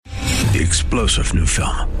The explosive new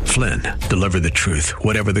film, Flynn, deliver the truth,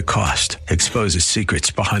 whatever the cost, exposes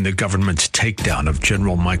secrets behind the government's takedown of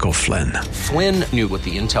General Michael Flynn. Flynn knew what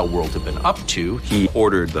the intel world had been up to. He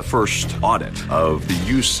ordered the first audit of the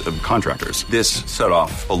use of contractors. This set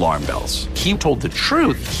off alarm bells. He told the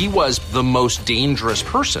truth. He was the most dangerous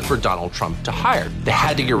person for Donald Trump to hire. They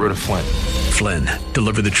had to get rid of Flynn. Flynn,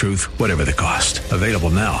 deliver the truth, whatever the cost. Available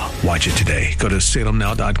now. Watch it today. Go to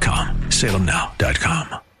salemnow.com.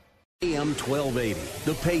 salemnow.com. AM 1280,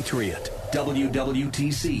 The Patriot,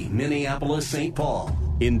 WWTC, Minneapolis, St. Paul.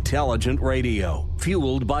 Intelligent radio,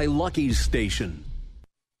 fueled by Lucky's Station.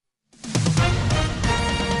 With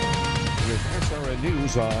SRN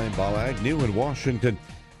News, I'm Bob Agnew in Washington.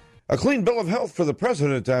 A clean bill of health for the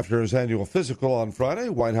president after his annual physical on Friday.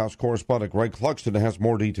 White House correspondent Greg Clugston has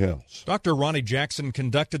more details. Dr. Ronnie Jackson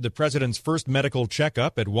conducted the president's first medical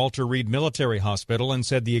checkup at Walter Reed Military Hospital and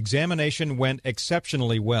said the examination went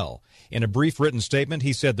exceptionally well. In a brief written statement,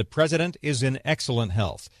 he said the president is in excellent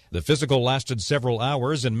health. The physical lasted several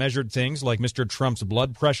hours and measured things like Mr. Trump's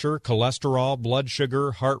blood pressure, cholesterol, blood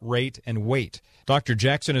sugar, heart rate, and weight. Dr.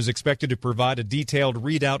 Jackson is expected to provide a detailed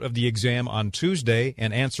readout of the exam on Tuesday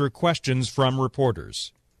and answer questions from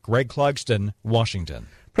reporters. Greg Clugston, Washington.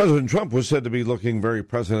 President Trump was said to be looking very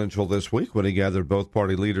presidential this week when he gathered both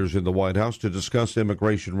party leaders in the White House to discuss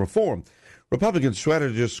immigration reform. Republican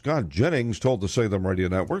strategist Scott Jennings told the Salem Radio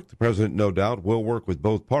Network the president, no doubt, will work with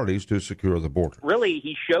both parties to secure the border. Really,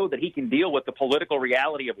 he showed that he can deal with the political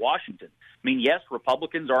reality of Washington. I mean, yes,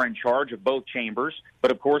 Republicans are in charge of both chambers,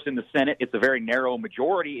 but of course in the Senate it's a very narrow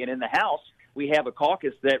majority, and in the House we have a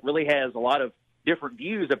caucus that really has a lot of different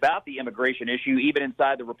views about the immigration issue, even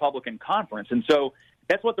inside the Republican conference. And so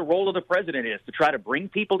that's what the role of the president is, to try to bring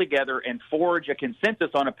people together and forge a consensus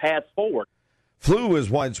on a path forward. Flu is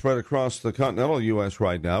widespread across the continental U.S.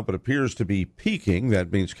 right now, but appears to be peaking.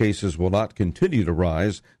 That means cases will not continue to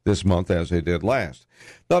rise this month as they did last.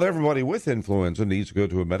 Not everybody with influenza needs to go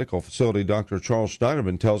to a medical facility. Dr. Charles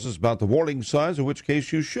Steinerman tells us about the warning signs in which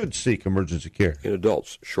case you should seek emergency care. In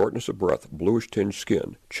adults, shortness of breath, bluish-tinged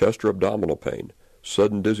skin, chest or abdominal pain,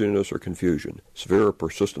 sudden dizziness or confusion, severe or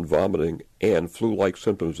persistent vomiting, and flu-like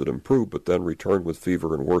symptoms that improve but then return with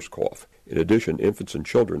fever and worse cough. In addition, infants and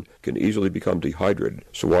children can easily become dehydrated,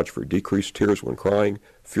 so watch for decreased tears when crying,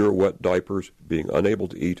 fewer wet diapers, being unable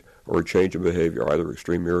to eat, or a change in behavior, either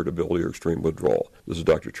extreme irritability or extreme withdrawal. This is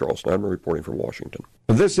Dr. Charles Snyder reporting from Washington.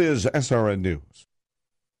 This is SRN News.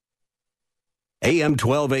 AM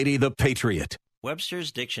 1280, The Patriot.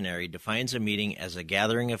 Webster's Dictionary defines a meeting as a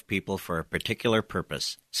gathering of people for a particular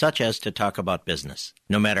purpose, such as to talk about business.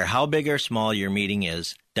 No matter how big or small your meeting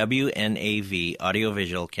is, WNAV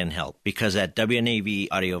Audiovisual can help, because at WNAV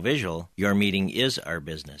Audiovisual, your meeting is our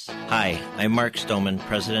business. Hi, I'm Mark Stoneman,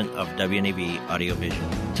 president of WNAV Audiovisual.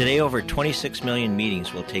 Today, over 26 million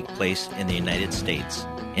meetings will take place in the United States.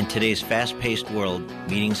 In today's fast-paced world,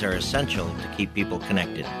 meetings are essential to keep people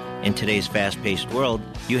connected. In today's fast-paced world,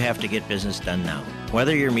 you have to get business done now.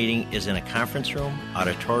 Whether your meeting is in a conference room,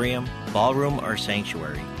 auditorium, ballroom, or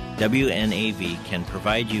sanctuary, WNAV can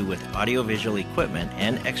provide you with audiovisual equipment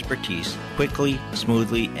and expertise quickly,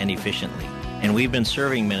 smoothly, and efficiently. And we've been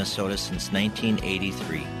serving Minnesota since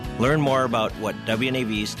 1983. Learn more about what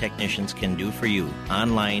WNAV's technicians can do for you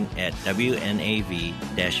online at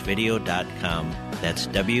WNAV-video.com. That's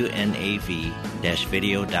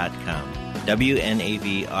WNAV-video.com.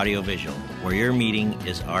 WNAV Audiovisual, where your meeting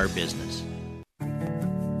is our business.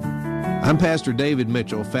 I'm Pastor David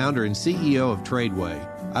Mitchell, founder and CEO of Tradeway.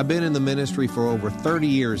 I've been in the ministry for over 30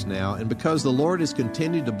 years now, and because the Lord has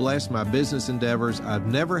continued to bless my business endeavors, I've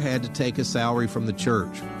never had to take a salary from the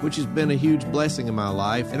church, which has been a huge blessing in my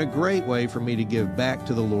life and a great way for me to give back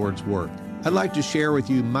to the Lord's work. I'd like to share with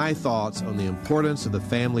you my thoughts on the importance of the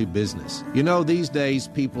family business. You know, these days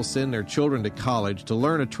people send their children to college to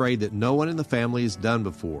learn a trade that no one in the family has done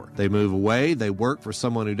before. They move away, they work for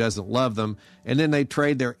someone who doesn't love them, and then they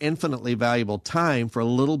trade their infinitely valuable time for a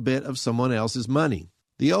little bit of someone else's money.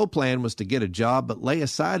 The old plan was to get a job but lay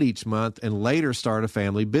aside each month and later start a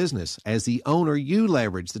family business. As the owner, you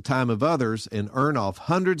leverage the time of others and earn off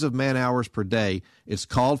hundreds of man-hours per day. It's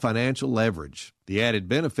called financial leverage. The added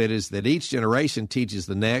benefit is that each generation teaches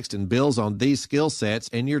the next and builds on these skill sets,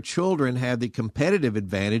 and your children have the competitive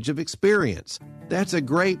advantage of experience. That's a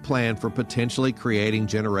great plan for potentially creating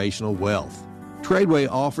generational wealth. Tradeway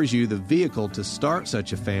offers you the vehicle to start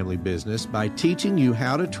such a family business by teaching you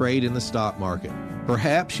how to trade in the stock market.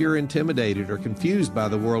 Perhaps you're intimidated or confused by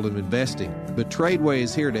the world of investing, but Tradeway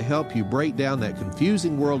is here to help you break down that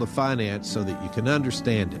confusing world of finance so that you can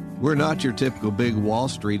understand it. We're not your typical big Wall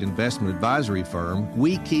Street investment advisory firm.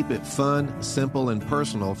 We keep it fun, simple, and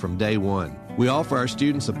personal from day one. We offer our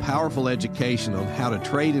students a powerful education on how to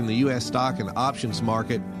trade in the U.S. stock and options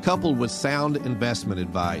market, coupled with sound investment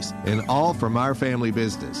advice, and all from our family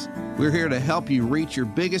business. We're here to help you reach your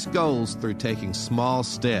biggest goals through taking small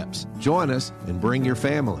steps. Join us and bring your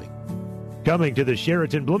family. Coming to the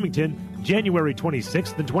Sheraton Bloomington, January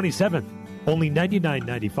 26th and 27th. Only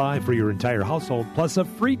 $99.95 for your entire household, plus a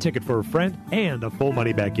free ticket for a friend and a full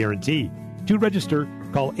money-back guarantee. To register,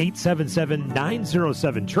 call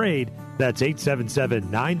 877-907-TRADE. That's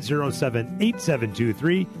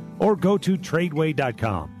 877-907-8723. Or go to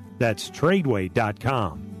Tradeway.com. That's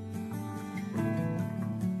Tradeway.com.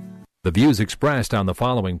 The views expressed on the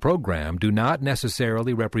following program do not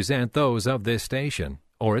necessarily represent those of this station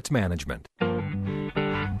or its management.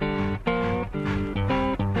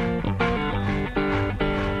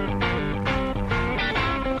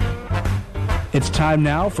 It's time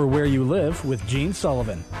now for Where You Live with Gene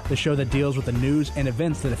Sullivan, the show that deals with the news and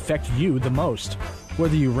events that affect you the most.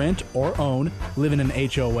 Whether you rent or own, live in an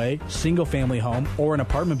HOA, single-family home, or an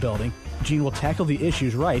apartment building, Gene will tackle the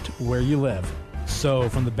issues right where you live. So,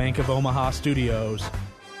 from the Bank of Omaha studios,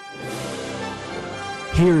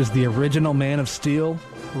 here's the original man of steel,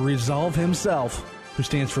 Resolve himself, who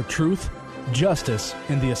stands for truth, justice,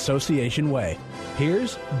 and the association way.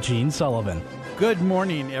 Here's Gene Sullivan. Good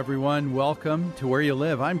morning, everyone. Welcome to Where You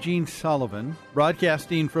Live. I'm Gene Sullivan,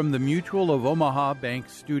 broadcasting from the Mutual of Omaha Bank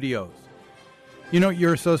Studios. You know,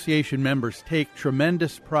 your association members take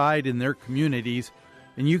tremendous pride in their communities,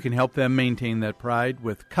 and you can help them maintain that pride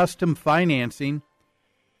with custom financing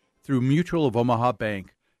through Mutual of Omaha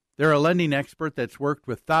Bank. They're a lending expert that's worked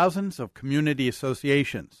with thousands of community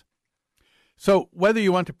associations. So whether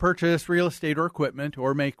you want to purchase real estate or equipment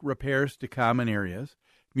or make repairs to common areas,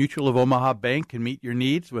 Mutual of Omaha Bank can meet your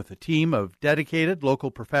needs with a team of dedicated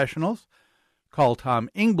local professionals. Call Tom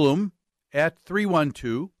Ingblom at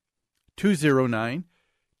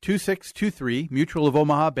 312-209-2623, Mutual of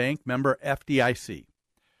Omaha Bank, member FDIC.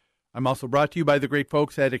 I'm also brought to you by the great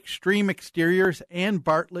folks at Extreme Exteriors and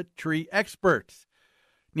Bartlett Tree Experts.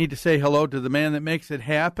 Need to say hello to the man that makes it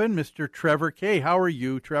happen, Mr. Trevor Kay. How are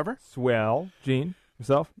you, Trevor? Swell. Gene,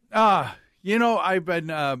 yourself? You know, I've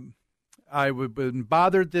been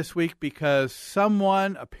bothered this week because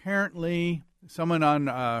someone on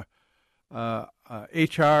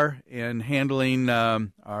HR and handling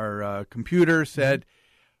our computer said,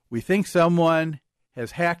 we think someone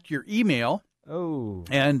has hacked your email. Oh.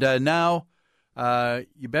 And now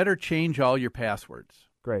you better change all your passwords.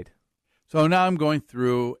 Great. So now I'm going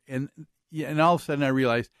through, and all of a sudden I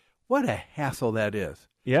realize what a hassle that is.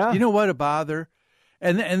 Yeah. You know what a bother?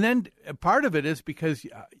 And then part of it is because,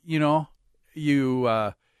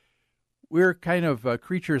 we're kind of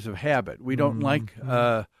creatures of habit. We don't like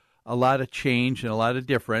a lot of change and a lot of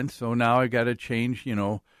difference. So now I got to change,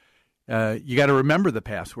 you got to remember the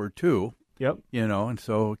password too. Yep. And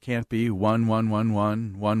so it can't be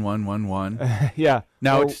 11111111. Yeah.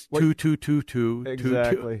 Now it's 2222.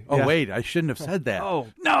 Exactly. Oh, yeah. Wait, I shouldn't have said that. Oh.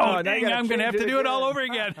 No, dang, I'm going to have to do it all over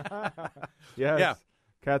again. Yes. Yeah.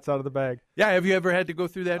 Cat's out of the bag. Yeah. Have you ever had to go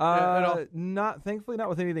through that at all? Thankfully not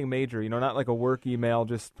with anything major, not like a work email,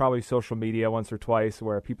 just probably social media once or twice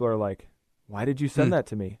where people are like, why did you send that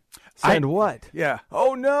to me? Send what? Yeah.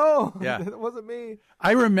 Oh, no. Yeah. It wasn't me.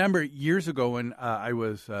 I remember years ago when I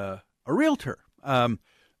was a realtor, and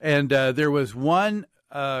there was one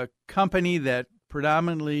company that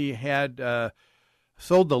predominantly had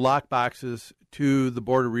sold the lock boxes to the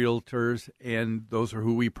Board of Realtors, and those are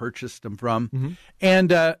who we purchased them from. Mm-hmm.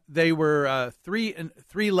 And they were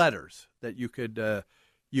three letters that you could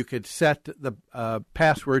set the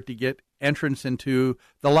password to get entrance into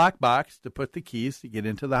the lockbox to put the keys to get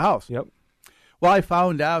into the house. Yep. Well, I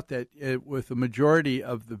found out that with the majority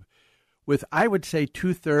of with I would say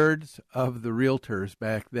 2/3 of the realtors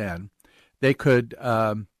back then, they could,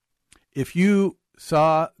 if you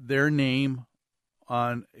saw their name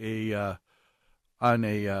on a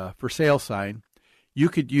for sale sign, you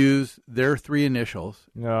could use their three initials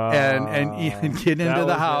and even get into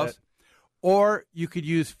the house, or you could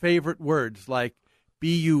use favorite words like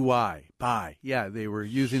BUY, buy. Yeah, they were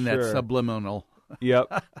using that subliminal.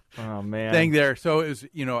 Yep. Oh man. Thing there. So it was,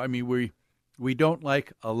 we don't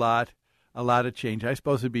like a lot of change. I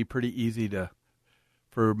suppose it'd be pretty easy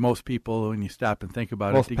for most people when you stop and think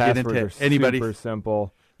about most it to get into anybody's. Super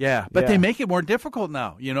simple. Yeah, but they make it more difficult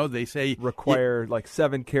now. They say require like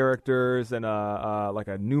 7 characters and like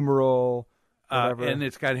a numeral. and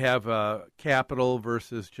it's got to have capital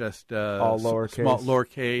versus just all lowercase, small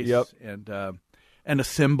lowercase, and a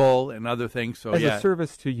symbol and other things. So as a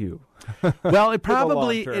service to you. Well, it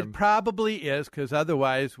probably is, because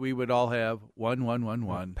otherwise we would all have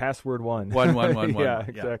 1111 password 1111. Yeah,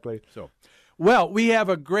 exactly. So, well, we have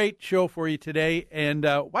a great show for you today, and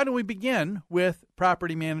why don't we begin with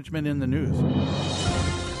property management in the news?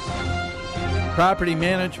 Property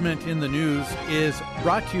management in the news is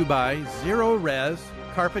brought to you by Zero Res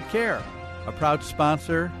Carpet Care, a proud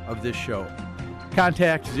sponsor of this show.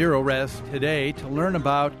 Contact Zero Res today to learn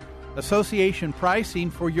about association pricing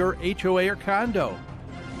for your HOA or condo,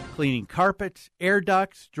 cleaning carpets, air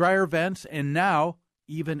ducts, dryer vents, and now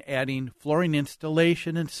even adding flooring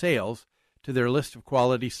installation and sales to their list of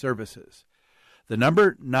quality services. The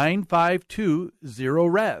number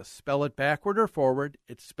 9520-RES. Spell it backward or forward.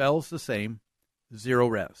 It spells the same, Zero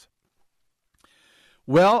Res.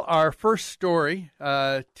 Well, our first story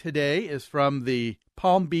today is from the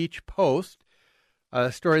Palm Beach Post,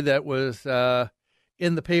 a story that was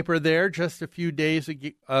in the paper there just a few days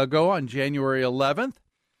ago on January 11th.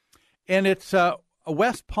 And it's a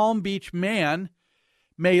West Palm Beach man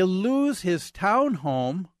may lose his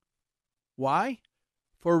townhome. Why?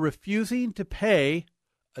 For refusing to pay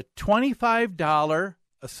a $25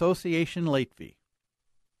 association late fee.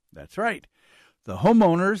 That's right. The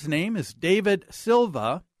homeowner's name is David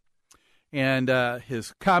Silva, and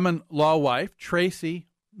his common law wife, Tracy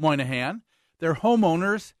Moynihan. They're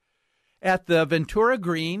homeowners at the Ventura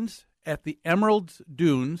Greens at the Emerald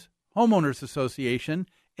Dunes Homeowners Association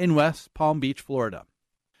in West Palm Beach, Florida.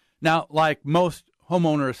 Now, like most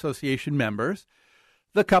homeowner association members,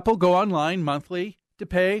 the couple go online monthly to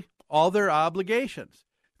pay all their obligations.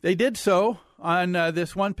 They did so on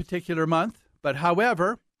this one particular month, but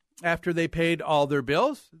however, after they paid all their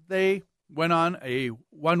bills, they went on a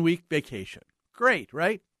 1-week vacation. Great,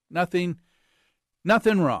 right? Nothing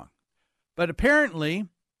wrong. But apparently,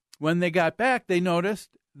 when they got back, they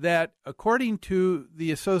noticed that according to the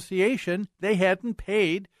association, they hadn't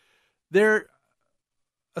paid their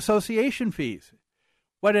association fees.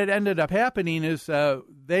 What had ended up happening is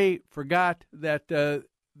they forgot that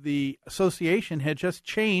the association had just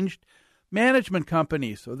changed management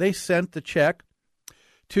companies. So they sent the check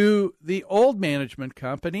to the old management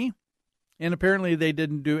company, and apparently they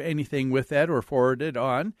didn't do anything with that or forward it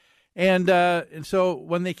on. And so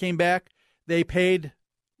when they came back, they paid.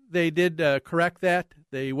 They did correct that.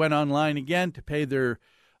 They went online again to pay their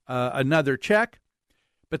another check.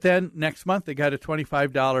 But then next month they got a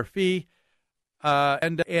 $25 fee,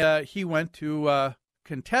 and he went to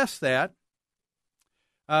contest that.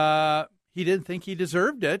 He didn't think he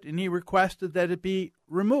deserved it, and he requested that it be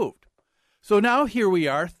removed. So now here we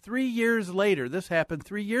are 3 years later. This happened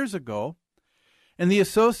 3 years ago, and the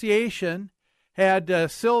association had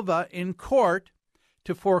Silva in court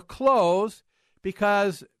to foreclose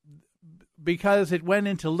because it went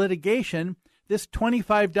into litigation. This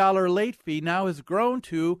 $25 late fee now has grown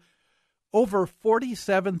to over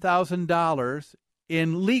 $47,000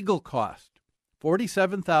 in legal cost,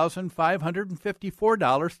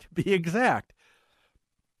 $47,554 to be exact.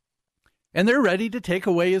 And they're ready to take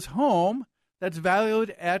away his home that's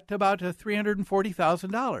valued at about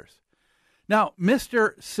 $340,000. Now,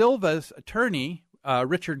 Mr. Silva's attorney,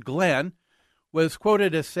 Richard Glenn, was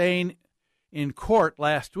quoted as saying in court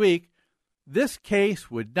last week, "This case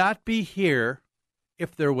would not be here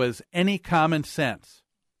if there was any common sense."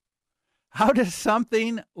 How does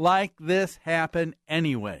something like this happen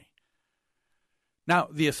anyway? Now,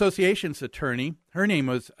 the association's attorney, her name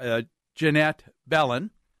was Jeanette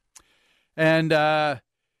Bellin, and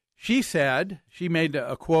she said, she made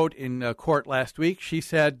a quote in court last week. She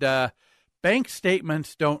said, "Bank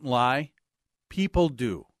statements don't lie, people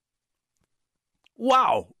do."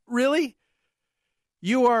 Wow, really?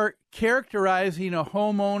 You are characterizing a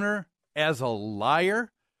homeowner as a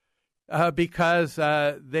liar because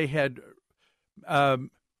they had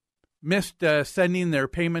missed sending their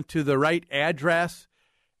payment to the right address,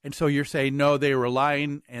 and so you're saying, no, they were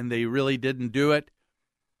lying and they really didn't do it,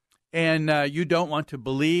 and you don't want to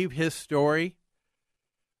believe his story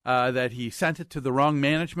that he sent it to the wrong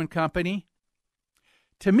management company?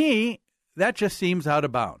 To me, that just seems out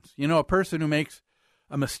of bounds. You know, a person who makes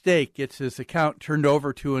a mistake gets his account turned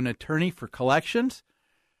over to an attorney for collections.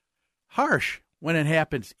 Harsh when it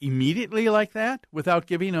happens immediately like that without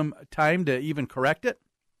giving them time to even correct it.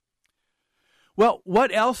 Well,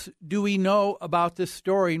 what else do we know about this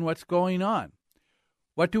story and what's going on?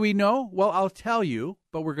 What do we know? Well, I'll tell you,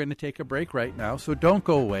 but we're going to take a break right now, so don't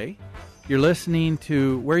go away. You're listening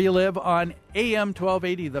to Where You Live on AM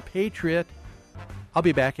 1280, The Patriot. I'll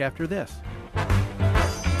be back after this.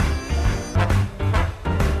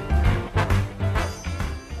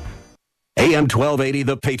 AM 1280,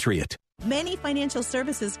 The Patriot. Many financial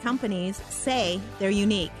services companies say they're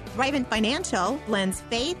unique. Thrivent Financial blends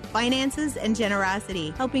faith, finances, and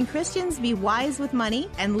generosity, helping Christians be wise with money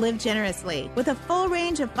and live generously. With a full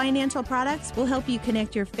range of financial products, we'll help you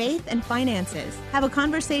connect your faith and finances. Have a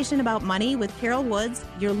conversation about money with Carol Woods,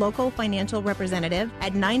 your local financial representative,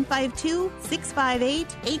 at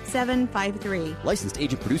 952-658-8753. Licensed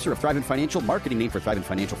agent producer of Thrivent Financial, marketing name for Thrivent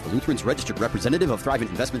Financial for Lutherans, registered representative of Thrivent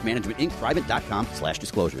Investment Management, Inc.,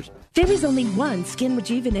 Thrivent.com/disclosures. There is only one skin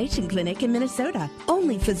rejuvenation clinic in Minnesota.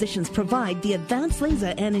 Only physicians provide the advanced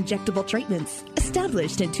laser and injectable treatments.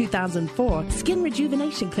 Established in 2004, Skin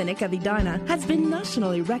Rejuvenation Clinic of Edina has been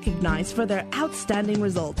nationally recognized for their outstanding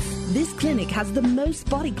results. This clinic has the most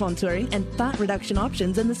body contouring and fat reduction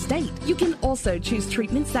options in the state. You can also choose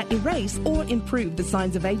treatments that erase or improve the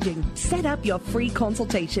signs of aging. Set up your free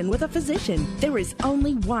consultation with a physician. There is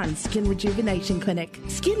only one Skin Rejuvenation Clinic.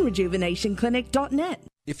 SkinRejuvenationClinic.net.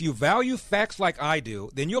 If you value facts like I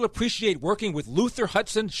do, then you'll appreciate working with Luther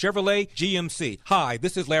Hudson Chevrolet GMC. Hi,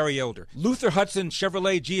 this is Larry Elder. Luther Hudson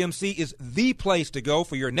Chevrolet GMC is the place to go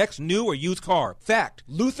for your next new or used car. Fact,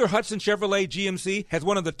 Luther Hudson Chevrolet GMC has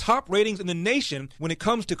one of the top ratings in the nation when it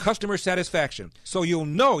comes to customer satisfaction, so you'll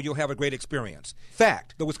know you'll have a great experience.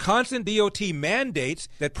 Fact, the Wisconsin DOT mandates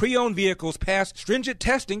that pre-owned vehicles pass stringent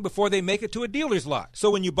testing before they make it to a dealer's lot.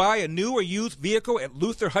 So when you buy a new or used vehicle at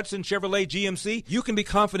Luther Hudson Chevrolet GMC, you can be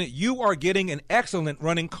confident you are getting an excellent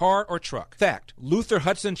running car or truck. Fact, Luther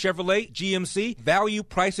Hudson Chevrolet GMC value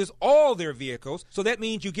prices all their vehicles, so that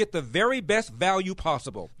means you get the very best value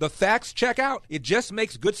possible. The facts check out. It just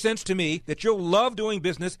makes good sense to me that you'll love doing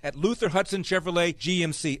business at Luther Hudson Chevrolet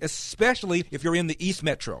GMC, especially if you're in the East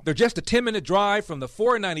Metro. They're just a 10-minute drive from the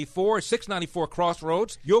 494, 694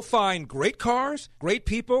 crossroads. You'll find great cars, great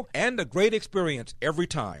people, and a great experience every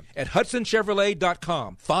time. At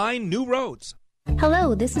HudsonChevrolet.com. Find new roads.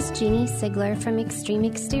 Hello, this is Jeannie Sigler from Extreme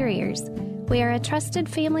Exteriors. We are a trusted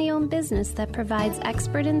family-owned business that provides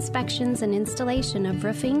expert inspections and installation of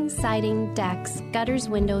roofing, siding, decks, gutters,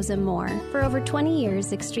 windows, and more. For over 20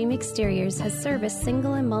 years, Extreme Exteriors has serviced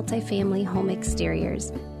single and multifamily home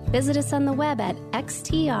exteriors. Visit us on the web at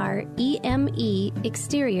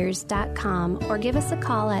xtremeexteriors.com or give us a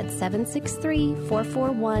call at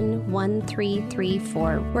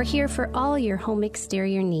 763-441-1334. We're here for all your home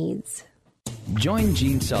exterior needs. Join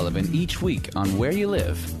Gene Sullivan each week on Where You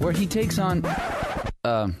Live, where he takes on...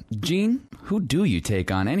 Gene, who do you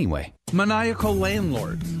take on anyway? Maniacal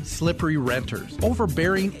landlords, slippery renters,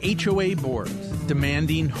 overbearing HOA boards,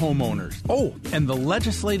 demanding homeowners. Oh, and the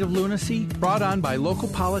legislative lunacy brought on by local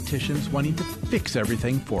politicians wanting to fix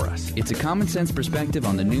everything for us. It's a common sense perspective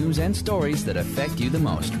on the news and stories that affect you the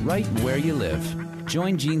most, right where you live.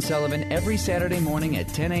 Join Gene Sullivan every Saturday morning at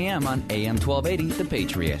 10 a.m. on AM 1280, The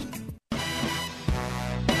Patriot.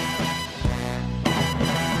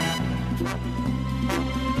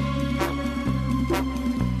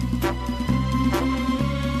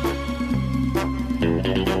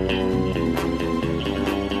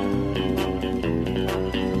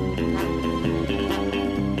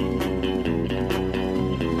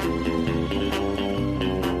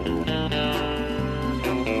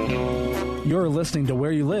 You're listening to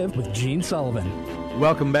Where You Live with Gene Sullivan.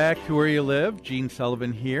 Welcome back to Where You Live. Gene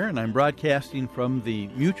Sullivan here, and I'm broadcasting from the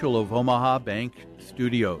Mutual of Omaha Bank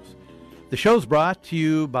studios. The show's brought to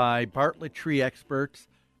you by Bartlett Tree Experts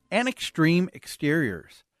and Extreme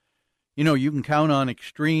Exteriors. You know, you can count on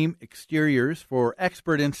Extreme Exteriors for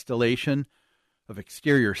expert installation of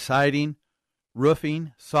exterior siding,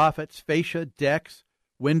 roofing, soffits, fascia, decks,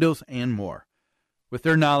 windows, and more. With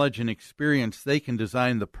their knowledge and experience, they can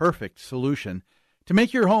design the perfect solution to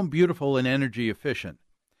make your home beautiful and energy efficient,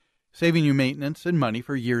 saving you maintenance and money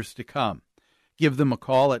for years to come. Give them a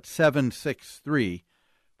call at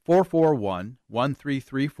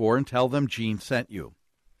 763-441-1334 and tell them Gene sent you.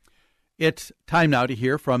 It's time now to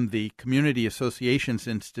hear from the Community Associations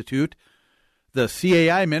Institute. The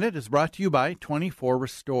CAI Minute is brought to you by 24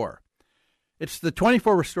 Restore. It's the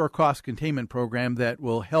 24 Restore cost containment program that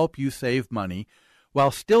will help you save money while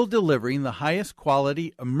still delivering the highest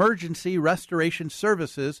quality emergency restoration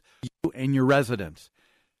services to you and your residents.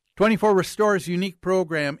 24 Restore's unique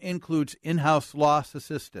program includes in-house loss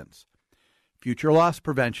assistance, future loss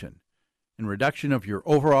prevention, and reduction of your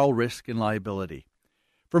overall risk and liability.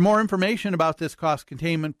 For more information about this cost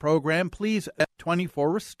containment program, please visit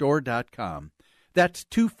 24restore.com. That's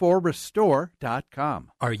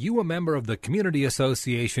 24restore.com. Are you a member of the Community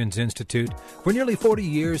Associations Institute? For nearly 40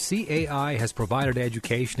 years, CAI has provided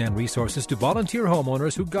education and resources to volunteer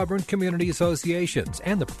homeowners who govern community associations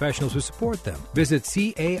and the professionals who support them. Visit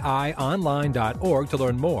caionline.org to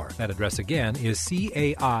learn more. That address again is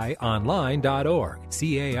caionline.org.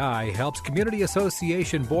 CAI helps community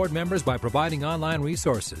association board members by providing online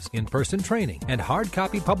resources, in-person training, and hard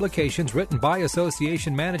copy publications written by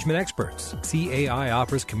association management experts. CAI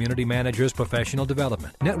offers community managers professional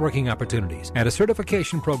development, networking opportunities, and a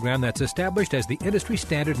certification program that's established as the industry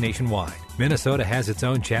standard nationwide. Minnesota has its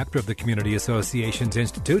own chapter of the Community Associations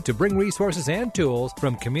Institute to bring resources and tools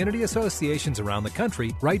from community associations around the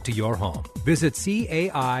country right to your home. Visit CAIMN.com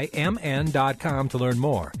to learn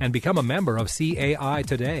more and become a member of CAI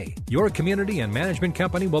today. Your community and management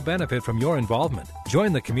company will benefit from your involvement.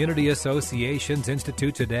 Join the Community Associations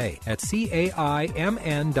Institute today at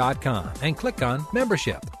CAIMN.com and click on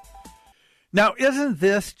membership. Now, isn't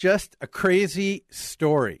this just a crazy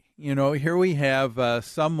story? You know, here we have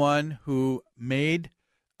someone who made,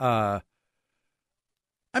 I'm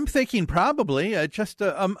thinking probably just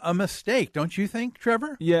a mistake, don't you think,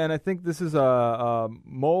 Trevor? Yeah, and I think this is a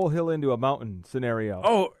molehill into a mountain scenario.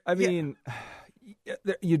 Oh, I mean,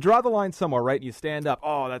 you draw the line somewhere, right? You stand up.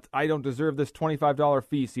 Oh, I don't deserve this $25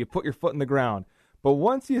 fee, so you put your foot in the ground. But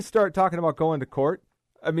once you start talking about going to court,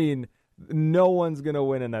 I mean, no one's going to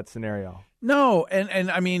win in that scenario. No,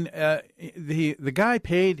 and I mean, the guy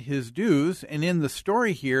paid his dues, and in the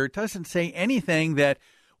story here, it doesn't say anything that,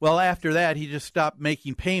 well, after that, he just stopped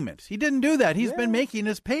making payments. He didn't do that. He's been making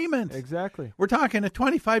his payments. Exactly. We're talking a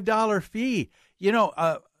 $25 fee. You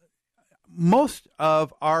know, most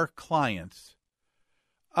of our clients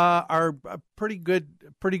are pretty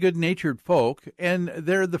good-natured folk, and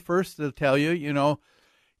they're the first to tell you, you know,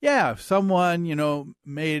 yeah, if someone, you know,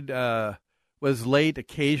 was late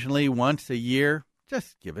occasionally once a year,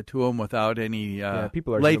 just give it to them without any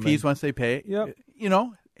people are late fees once they pay. Yep. You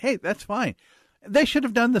know, hey, that's fine. They should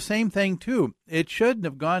have done the same thing, too. It shouldn't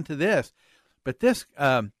have gone to this. But this,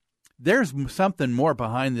 there's something more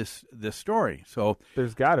behind this story. So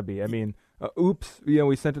there's got to be. I mean, oops, you know,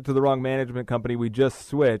 we sent it to the wrong management company. We just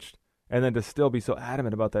switched. And then to still be so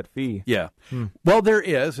adamant about that fee. Yeah. Well, there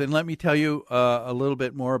is, and let me tell you a little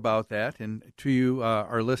bit more about that, and to you,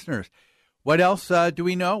 our listeners. What else do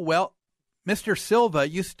we know? Well, Mr. Silva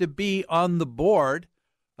used to be on the board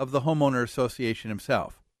of the Homeowner Association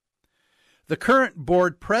himself. The current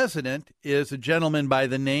board president is a gentleman by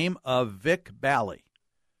the name of Vic Bally.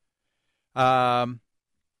 And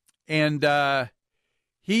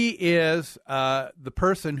he is the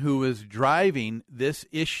person who is driving this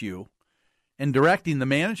issue and directing the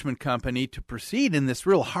management company to proceed in this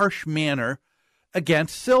real harsh manner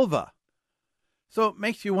against Silva. So it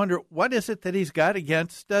makes you wonder, what is it that he's got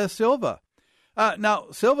against Silva?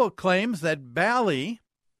 Now, Silva claims that Bally,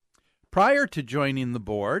 prior to joining the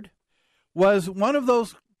board, was one of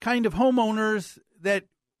those kind of homeowners that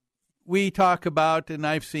we talk about, and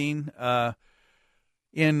I've seen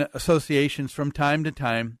in associations from time to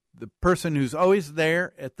time, the person who's always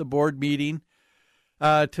there at the board meeting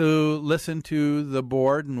to listen to the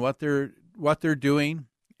board and what they're doing,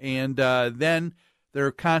 and then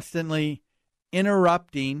they're constantly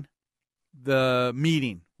interrupting the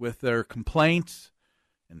meeting with their complaints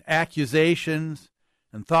and accusations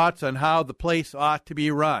and thoughts on how the place ought to be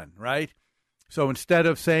run, right? So instead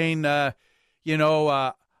of saying, I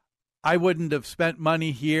wouldn't have spent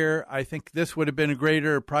money here, I think this would have been a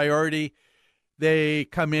greater priority, they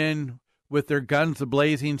come in with their guns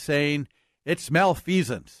a-blazing saying, it's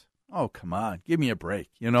malfeasance. Oh, come on, give me a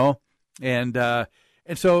break, you know? And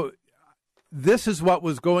so this is what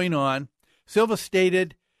was going on. Silva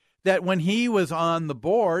stated that when he was on the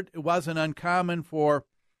board, it wasn't uncommon for,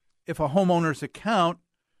 if a homeowner's account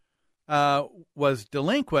was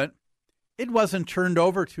delinquent, it wasn't turned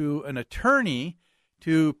over to an attorney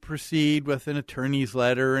to proceed with an attorney's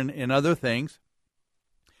letter and other things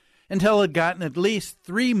until it had gotten at least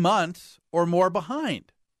 3 months or more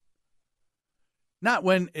behind. Not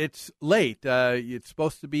when it's late. It's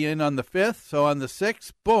supposed to be in on the 5th, so on the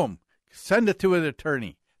 6th, boom, send it to an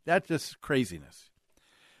attorney. That's just craziness.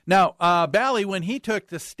 Now, Bally, when he took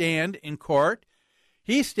the stand in court,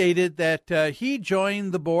 he stated that he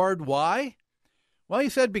joined the board. Why? Well, he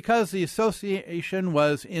said because the association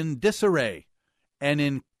was in disarray and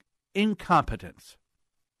in incompetence.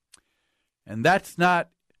 And that's not,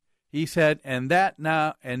 he said,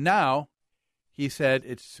 now, he said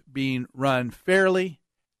it's being run fairly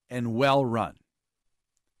and well run.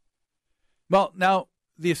 Well, now,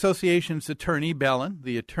 the association's attorney, Bellin,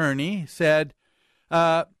 the attorney, said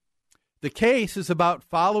The case is about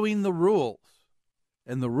following the rules,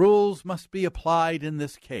 and the rules must be applied in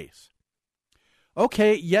this case.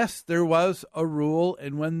 Okay, yes, there was a rule,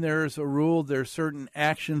 and when there's a rule, there's certain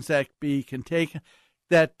actions that you can take.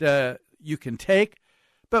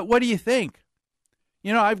 But what do you think?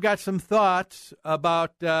 You know, I've got some thoughts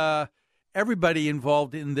about everybody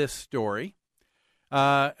involved in this story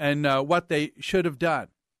and what they should have done.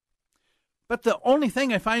 But the only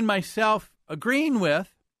thing I find myself agreeing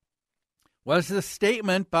with was the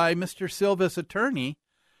statement by Mr. Silva's attorney,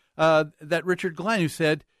 that Richard Glenn, who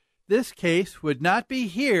said, this case would not be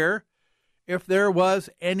here if there was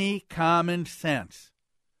any common sense.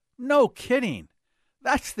 No kidding.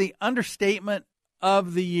 That's the understatement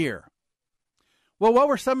of the year. Well, what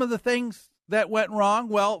were some of the things that went wrong?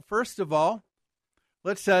 Well, first of all,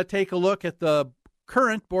 let's take a look at the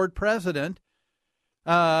current board president,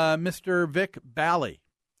 Mr. Vic Bally.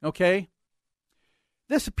 Okay?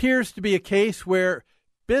 This appears to be a case where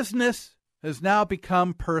business has now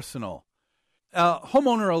become personal.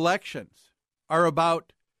 Homeowner elections are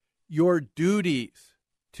about your duties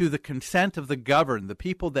to the consent of the governed, the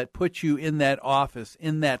people that put you in that office,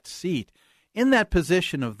 in that seat, in that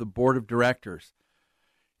position of the board of directors.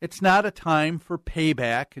 It's not a time for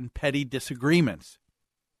payback and petty disagreements.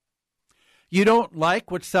 You don't like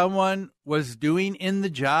what someone was doing in the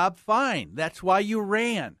job? Fine. That's why you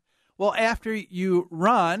ran. Well, after you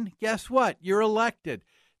run, guess what? You're elected.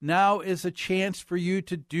 Now is a chance for you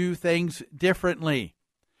to do things differently.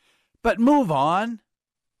 But move on.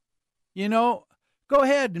 You know, go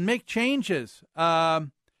ahead and make changes, with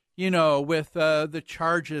the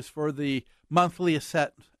charges for the monthly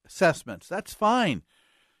assessments. That's fine.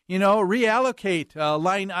 You know, reallocate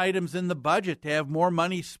line items in the budget to have more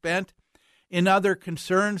money spent in other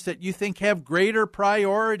concerns that you think have greater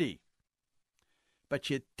priority. But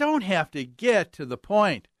you don't have to get to the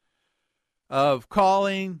point of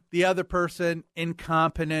calling the other person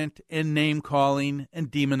incompetent and name-calling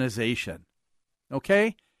and demonization.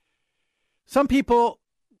 Okay? Some people,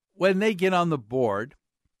 when they get on the board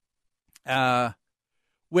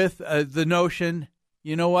with the notion,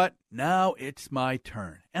 you know what, now it's my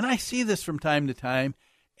turn. And I see this from time to time,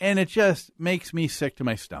 and it just makes me sick to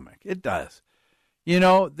my stomach. It does. You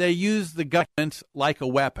know, they use the government like a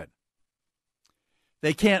weapon.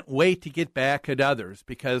 They can't wait to get back at others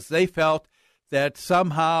because they felt that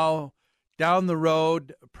somehow down the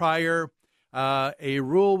road prior, a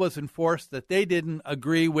rule was enforced that they didn't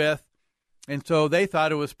agree with, and so they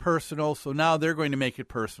thought it was personal, so now they're going to make it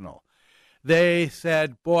personal. They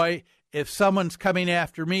said, boy, if someone's coming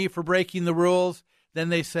after me for breaking the rules, then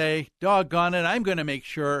they say, doggone it, I'm going to make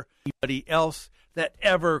sure anybody else that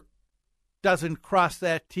ever doesn't cross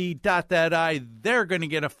that T, dot that I, they're going to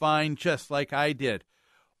get a fine just like I did.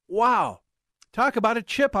 Wow. Talk about a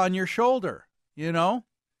chip on your shoulder, you know.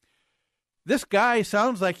 This guy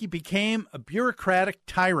sounds like he became a bureaucratic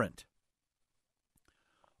tyrant.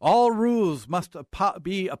 All rules must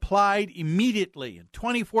be applied immediately and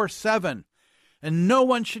 24/7, and no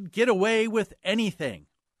one should get away with anything.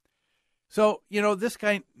 So, you know, this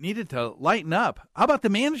guy needed to lighten up. How about the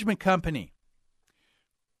management company?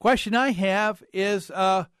 Question I have is,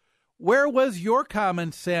 where was your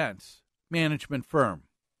common sense, management firm?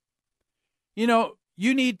 You know,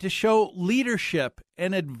 you need to show leadership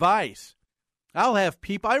and advice. I'll have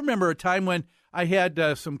people. I remember a time when I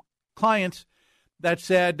had some clients that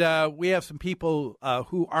said, we have some people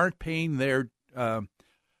who aren't paying their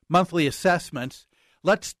monthly assessments.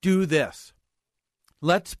 Let's do this.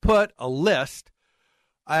 Let's put a list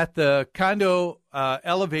at the condo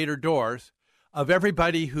elevator doors of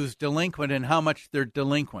everybody who's delinquent and how much they're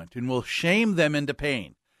delinquent, and we'll shame them into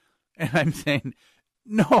paying. And I'm saying,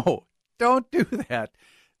 no, don't do that.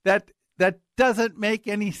 That doesn't make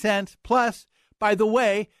any sense. Plus, by the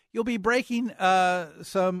way, you'll be breaking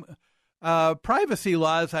some privacy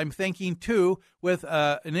laws, I'm thinking, too, with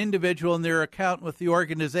an individual and their account with the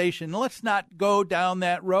organization. Let's not go down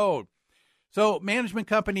that road. So management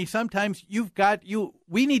company, sometimes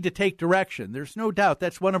we need to take direction. There's no doubt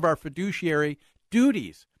that's one of our fiduciary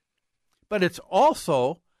duties. But it's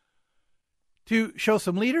also to show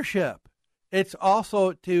some leadership. It's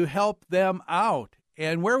also to help them out.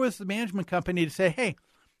 And where was the management company to say, hey,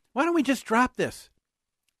 why don't we just drop this?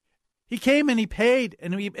 He came and he paid,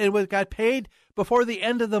 and it got paid before the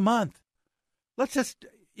end of the month. Let's just,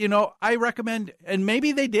 I recommend, and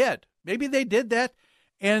maybe they did. Maybe they did that.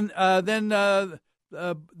 And then the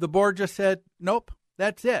board just said, nope,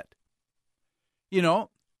 that's it.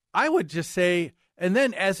 I would just say, and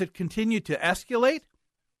then as it continued to escalate,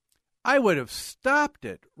 I would have stopped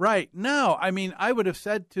it right now. I mean, I would have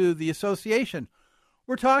said to the association,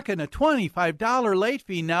 We're talking a $25 late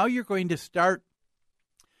fee. Now you're going to start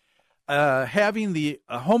having the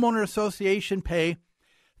homeowner association pay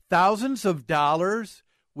thousands of dollars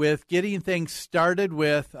with getting things started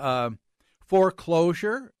with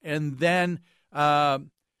foreclosure, and then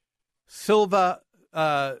Silva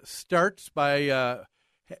starts by a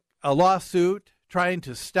lawsuit trying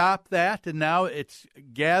to stop that, and now it's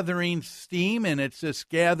gathering steam, and it's just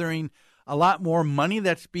gathering a lot more money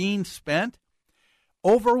that's being spent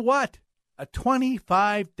over what? A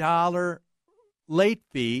 $25 late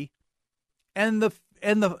fee, and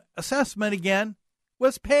the assessment again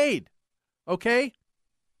was paid. Okay?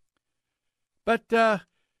 But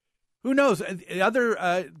who knows?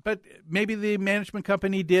 But maybe the management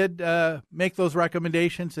company did make those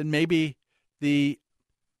recommendations, and maybe the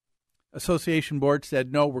association board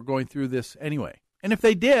said, no, we're going through this anyway. And if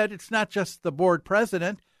they did, it's not just the board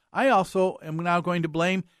president. I also am now going to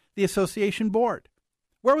blame the association board.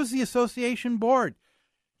 Where was the association board?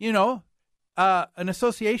 You know, an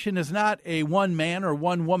association is not a one-man or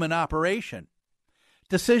one-woman operation.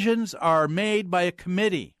 Decisions are made by a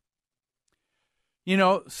committee. You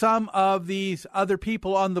know, some of these other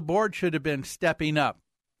people on the board should have been stepping up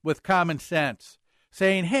with common sense,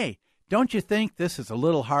 saying, hey, don't you think this is a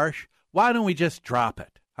little harsh? Why don't we just drop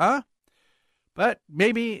it, huh? But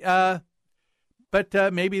maybe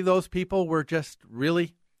those people were just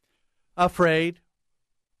really afraid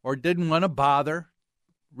or didn't want to bother,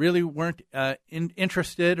 really weren't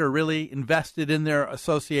interested or really invested in their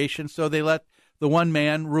association, so they let the one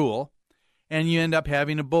man rule, and you end up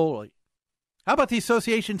having a bully. How about the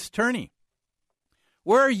association's attorney?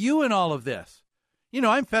 Where are you in all of this? You know,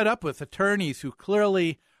 I'm fed up with attorneys who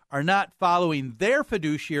clearly are not following their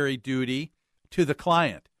fiduciary duty to the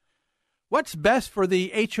client. What's best for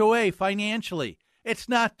the HOA financially? It's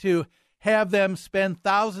not to have them spend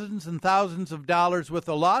thousands and thousands of dollars with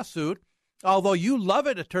a lawsuit, although you love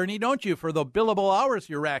it, attorney, don't you, for the billable hours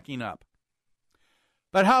you're racking up.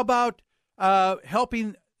 But how about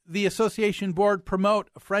helping the association board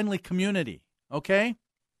promote a friendly community, okay?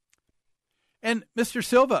 And Mr.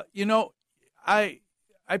 Silva, you know, I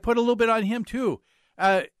put a little bit on him too.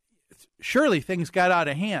 Surely things got out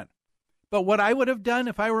of hand. But what I would have done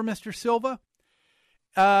if I were Mr. Silva,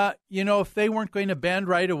 you know, if they weren't going to bend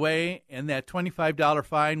right away and that $25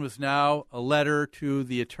 fine was now a letter to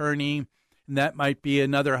the attorney, and that might be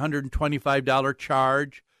another $125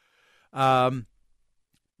 charge,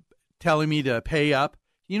 telling me to pay up.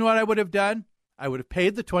 You know what I would have done? I would have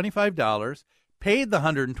paid the $25, paid the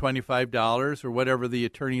 $125 or whatever the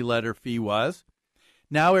attorney letter fee was.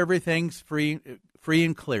 Now everything's free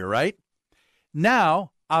and clear, right?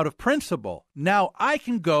 Now, out of principle, now I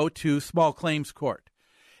can go to small claims court.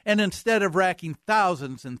 And instead of racking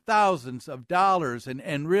thousands and thousands of dollars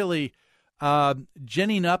and really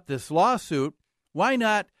ginning up this lawsuit, why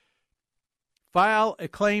not file a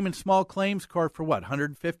claim in small claims court for what,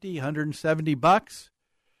 $150, $170?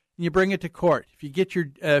 And you bring it to court. If you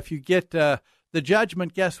get the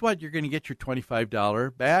judgment, guess what? You're going to get your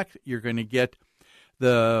 $25 back. You're going to get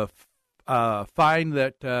the fine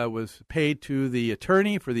that was paid to the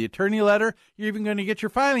attorney for the attorney letter. You're even going to get your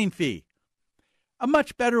filing fee. A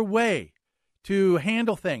much better way to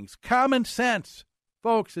handle things. Common sense.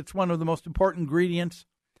 Folks, it's one of the most important ingredients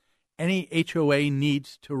any HOA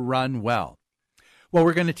needs to run well. Well,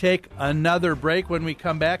 we're going to take another break. When we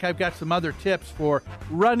come back, I've got some other tips for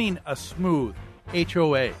running a smooth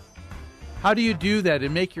HOA. How do you do that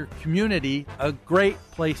and make your community a great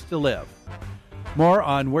place to live? More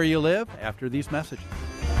on Where You Live after these messages.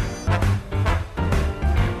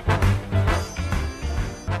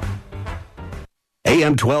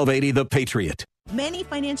 AM 1280, The Patriot. Many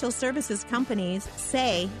financial services companies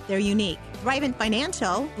say they're unique. Thrivent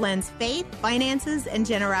Financial blends faith, finances, and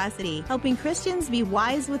generosity, helping Christians be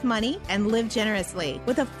wise with money and live generously.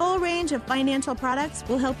 With a full range of financial products,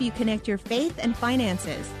 we'll help you connect your faith and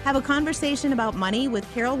finances. Have a conversation about money with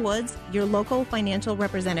Carol Woods, your local financial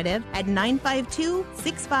representative, at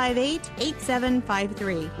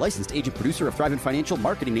 952-658-8753. Licensed agent producer of Thrivent Financial,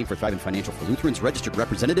 marketing name for Thrivent Financial for Lutherans, registered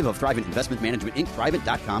representative of Thrivent Investment Management, Inc.,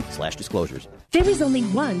 Thrivent.com/disclosures. There is only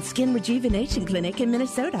one skin rejuvenation clinic in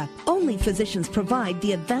Minnesota. Only physicians provide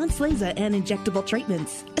the advanced laser and injectable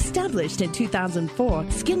treatments. Established in 2004,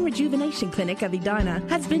 Skin Rejuvenation Clinic of Edina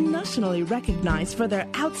has been nationally recognized for their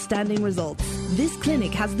outstanding results. This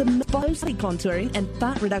clinic has the most body contouring and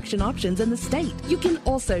fat reduction options in the state. You can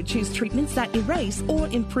also choose treatments that erase or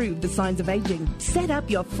improve the signs of aging. Set up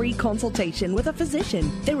your free consultation with a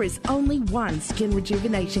physician. There is only one Skin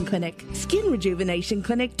Rejuvenation Clinic.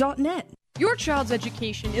 SkinRejuvenationClinic.net. Your child's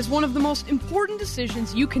education is one of the most important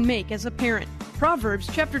decisions you can make as a parent. Proverbs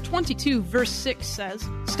chapter 22, verse 6 says,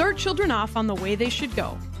 "Start children off on the way they should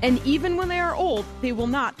go, and even when they are old, they will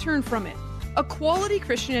not turn from it." A quality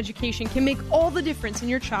Christian education can make all the difference in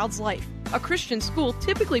your child's life. A Christian school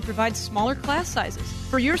typically provides smaller class sizes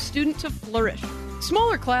for your student to flourish.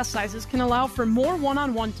 Smaller class sizes can allow for more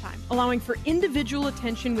one-on-one time, allowing for individual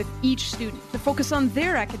attention with each student to focus on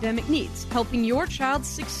their academic needs, helping your child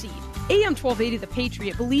succeed. AM 1280 The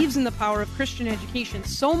Patriot believes in the power of Christian education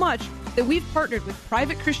so much that we've partnered with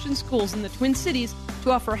private Christian schools in the Twin Cities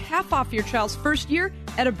to offer half off your child's first year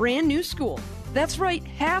at a brand new school. That's right,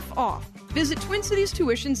 half off. Visit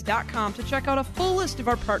TwinCitiesTuitions.com to check out a full list of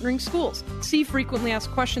our partnering schools, see frequently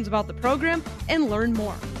asked questions about the program, and learn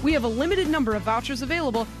more. We have a limited number of vouchers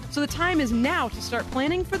available, so the time is now to start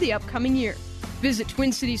planning for the upcoming year. Visit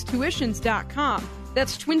TwinCitiesTuitions.com.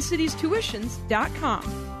 That's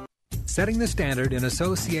TwinCitiesTuitions.com. Setting the standard in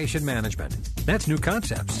association management. That's New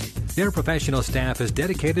Concepts. Their professional staff is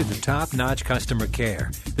dedicated to top-notch customer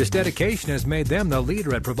care. This dedication has made them the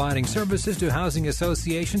leader at providing services to housing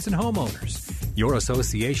associations and homeowners. Your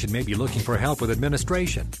association may be looking for help with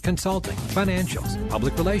administration, consulting, financials,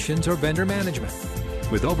 public relations, or vendor management.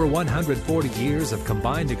 With over 140 years of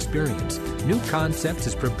combined experience, New Concepts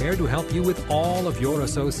is prepared to help you with all of your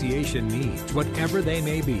association needs, whatever they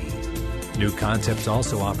may be. New Concepts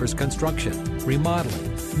also offers construction,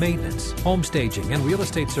 remodeling, maintenance, home staging, and real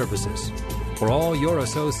estate services. For all your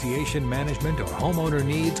association management or homeowner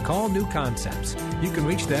needs, call New Concepts. You can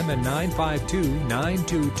reach them at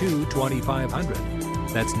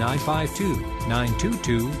 952-922-2500. That's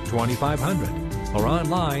 952-922-2500. Or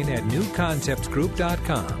online at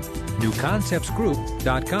newconceptsgroup.com.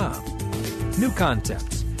 newconceptsgroup.com. New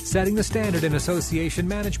Concepts, setting the standard in association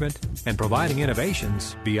management and providing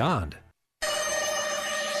innovations beyond.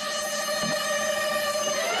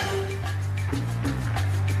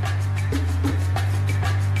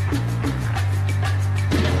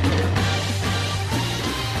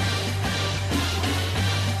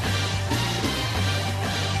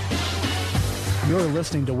 You're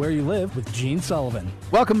listening to Where You Live with Gene Sullivan.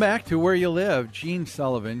 Welcome back to Where You Live. Gene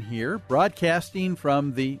Sullivan here, broadcasting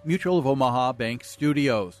from the Mutual of Omaha Bank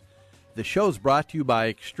Studios. The show is brought to you by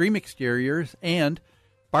Extreme Exteriors and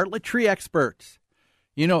Bartlett Tree Experts.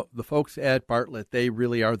 You know, the folks at Bartlett, they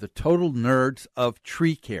really are the total nerds of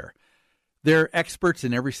tree care. They're experts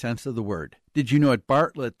in every sense of the word. Did you know at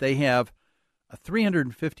Bartlett they have a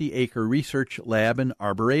 350-acre research lab and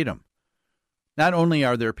arboretum? Not only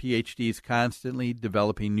are their PhDs constantly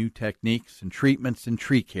developing new techniques and treatments in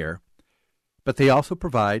tree care, but they also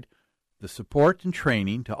provide the support and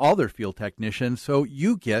training to all their field technicians so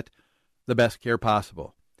you get the best care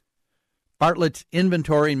possible. Bartlett's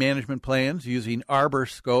inventory management plans using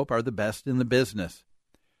ArborScope are the best in the business.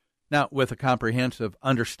 Now, with a comprehensive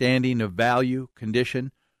understanding of value,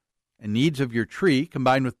 condition, and needs of your tree,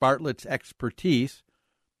 combined with Bartlett's expertise,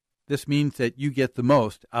 this means that you get the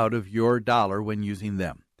most out of your dollar when using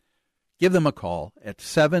them. Give them a call at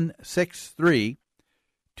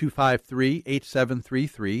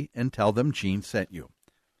 763-253-8733 and tell them Gene sent you.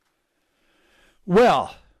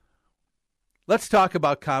 Well, let's talk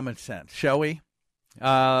about common sense, shall we?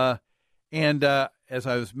 As I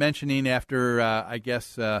was mentioning after,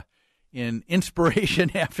 in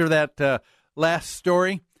inspiration after that last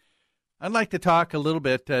story, I'd like to talk a little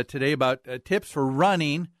bit today about tips for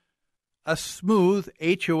running a smooth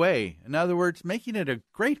HOA. In other words, making it a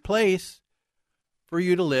great place for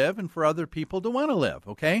you to live and for other people to want to live,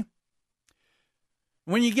 okay?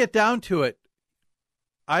 When you get down to it,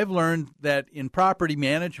 I've learned that in property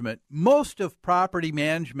management, most of property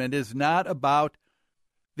management is not about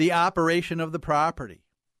the operation of the property.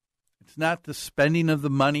 It's not the spending of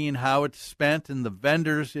the money and how it's spent and the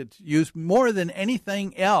vendors it's used. More than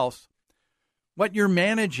anything else, what you're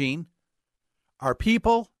managing are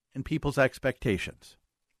people and people's expectations.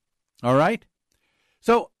 All right?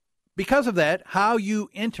 So, because of that, how you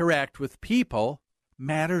interact with people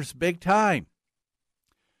matters big time.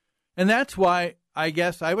 And that's why I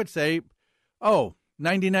guess I would say,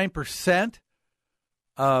 99%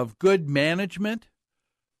 of good management,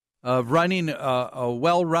 of running a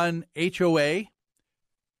well-run HOA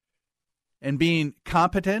and being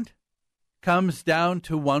competent comes down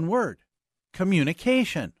to one word: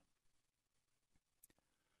 communication.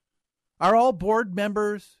 Are all board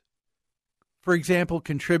members, for example,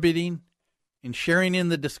 contributing and sharing in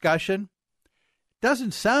the discussion?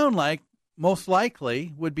 Doesn't sound like, most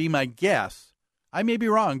likely would be my guess. I may be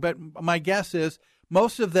wrong, but my guess is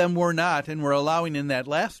most of them were not, and were allowing in that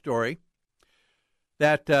last story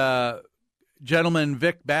that gentleman,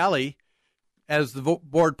 Vic Bally, as the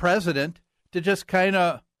board president, to just kind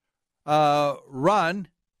of run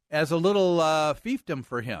as a little fiefdom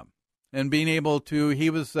for him. And being able to, he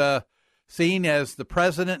was seen as the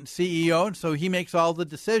president and CEO, and so he makes all the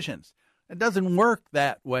decisions. It doesn't work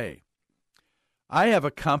that way. I have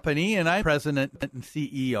a company, and I'm president and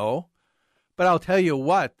CEO, but I'll tell you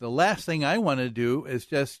what, the last thing I want to do is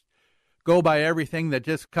just go by everything that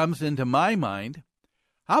just comes into my mind.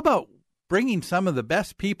 How about bringing some of the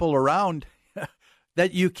best people around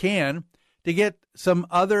that you can to get some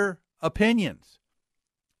other opinions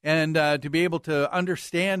and to be able to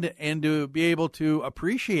understand and to be able to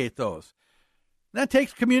appreciate those? That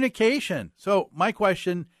takes communication. So my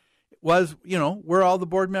question was, were all the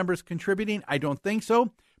board members contributing? I don't think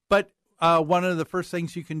so. But one of the first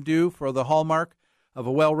things you can do for the hallmark of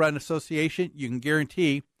a well-run association, you can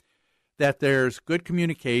guarantee that there's good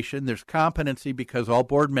communication, there's competency because all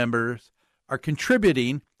board members are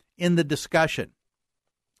contributing in the discussion.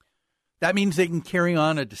 That means they can carry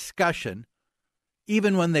on a discussion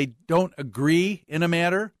even when they don't agree in a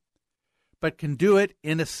matter, but can do it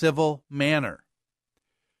in a civil manner.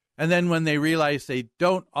 And then when they realize they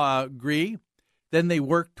don't agree, then they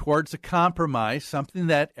work towards a compromise, something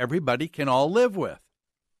that everybody can all live with.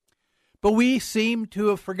 But we seem to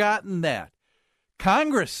have forgotten that.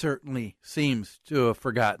 Congress certainly seems to have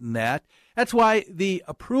forgotten that. That's why the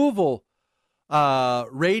approval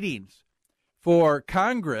ratings for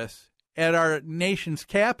Congress at our nation's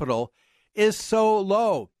capital is so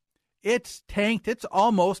low. It's tanked. It's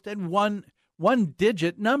almost at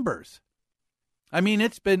one-digit numbers. I mean,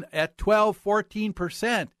 it's been at 12,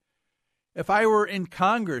 14%. If I were in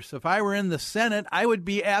Congress, if I were in the Senate, I would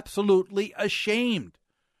be absolutely ashamed.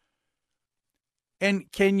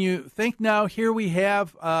 And can you think now, here we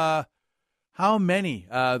have how many?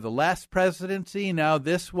 The last presidency, now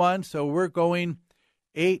this one. So we're going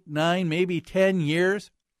 8, 9, maybe 10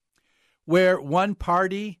 years where one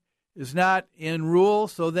party is not in rule,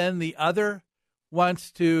 so then the other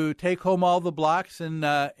wants to take home all the blocks and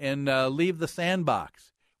leave the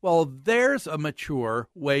sandbox. Well, there's a mature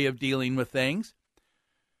way of dealing with things.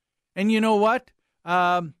 And you know what?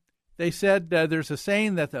 They said there's a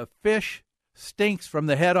saying that the fish stinks from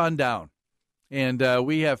the head on down. And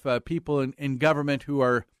we have people in government who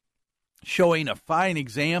are showing a fine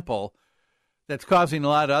example that's causing a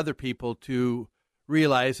lot of other people to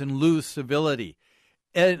realize and lose civility.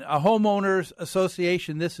 And a homeowners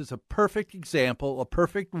association, this is a perfect example, a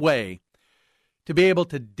perfect way to be able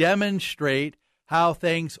to demonstrate how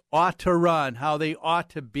things ought to run, how they ought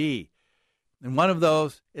to be. And one of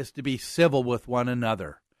those is to be civil with one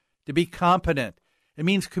another, to be competent. It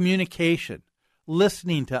means communication,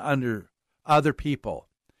 listening to other people,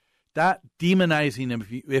 not demonizing them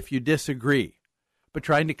if you disagree, but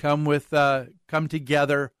trying to come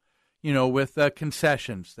together, with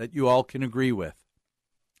concessions that you all can agree with.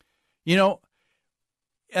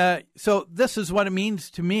 So this is what it means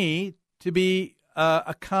to me to be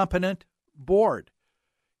a competent board,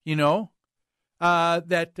 that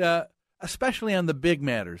especially on the big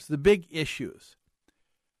matters, the big issues.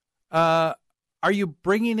 Are you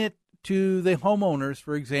bringing it to the homeowners,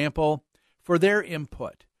 for example, for their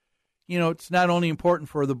input? It's not only important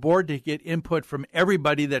for the board to get input from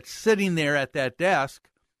everybody that's sitting there at that desk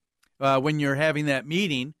when you're having that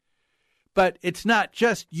meeting, but it's not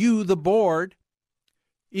just you, the board,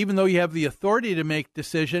 even though you have the authority to make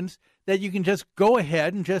decisions, that you can just go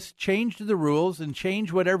ahead and just change the rules and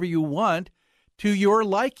change whatever you want to your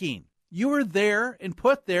liking. You were there and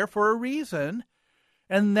put there for a reason,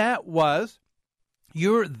 and that was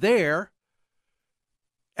you're there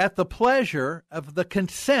at the pleasure of the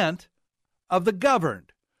consent of the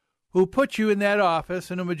governed, who put you in that office,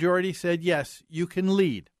 and a majority said, yes, you can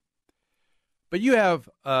lead. But you have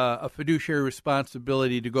a fiduciary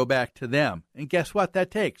responsibility to go back to them. And guess what? That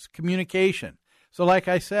takes communication. So like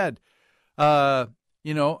I said,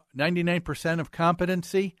 99% of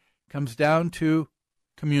competency comes down to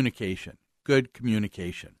communication, good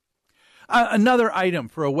communication. Another item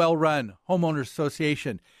for a well-run homeowners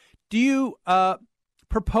association. Do you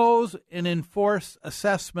propose and enforce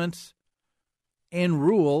assessments and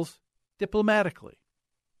rules diplomatically?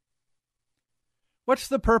 What's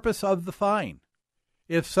the purpose of the fine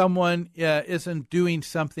if someone isn't doing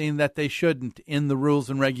something that they shouldn't in the rules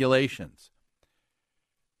and regulations?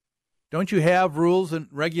 Don't you have rules and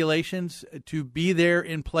regulations to be there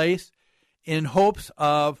in place in hopes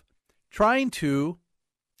of trying to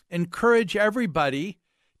encourage everybody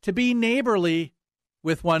to be neighborly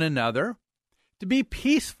with one another, to be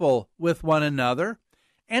peaceful with one another,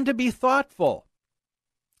 and to be thoughtful?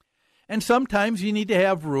 And sometimes you need to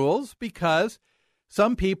have rules because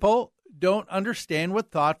some people don't understand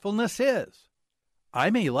what thoughtfulness is. I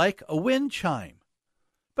may like a wind chime.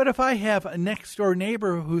 But if I have a next-door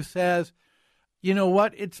neighbor who says, you know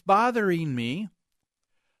what, it's bothering me,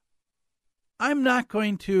 I'm not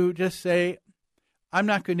going to just say, I'm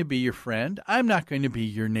not going to be your friend. I'm not going to be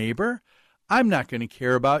your neighbor. I'm not going to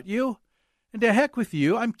care about you. And to heck with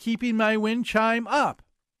you, I'm keeping my wind chime up.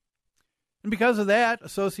 And because of that,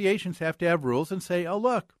 associations have to have rules and say, oh,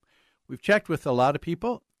 look, we've checked with a lot of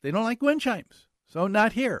people. They don't like wind chimes, so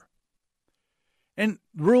not here. And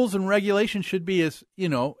rules and regulations should be as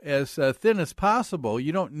thin as possible.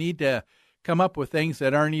 You don't need to come up with things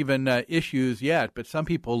that aren't even issues yet, but some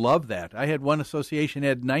people love that. I had one association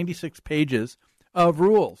had 96 pages of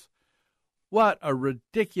rules. What a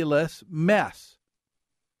ridiculous mess.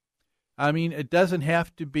 I mean, it doesn't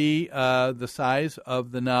have to be the size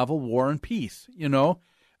of the novel War and Peace.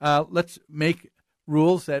 Let's make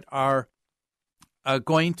rules that are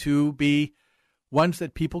going to be ones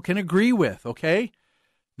that people can agree with, okay?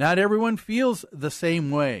 Not everyone feels the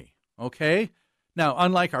same way, okay? Now,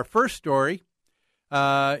 unlike our first story,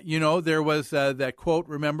 there was that quote.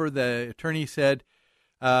 Remember, the attorney said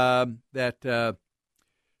that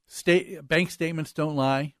bank statements don't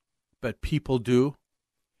lie, but people do.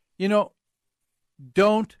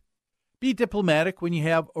 Don't be diplomatic when you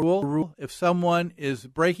have a rule. If someone is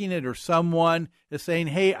breaking it or someone is saying,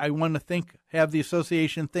 hey, I want to have the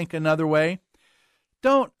association think another way,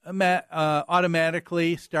 don't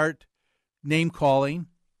automatically start name-calling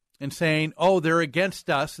and saying, oh, they're against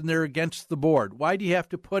us and they're against the board. Why do you have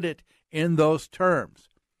to put it in those terms?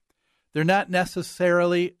 They're not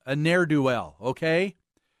necessarily a ne'er-do-well, okay?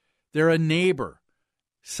 They're a neighbor.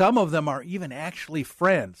 Some of them are even actually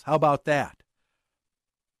friends. How about that?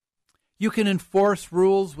 You can enforce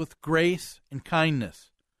rules with grace and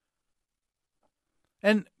kindness.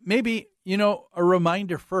 And maybe, a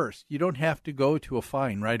reminder first. You don't have to go to a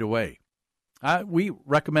fine right away. We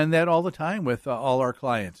recommend that all the time with all our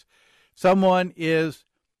clients. Someone is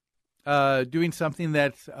doing something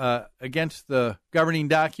that's against the governing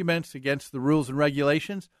documents, against the rules and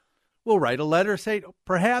regulations. We'll write a letter, say,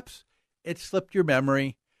 perhaps it slipped your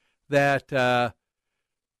memory that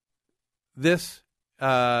this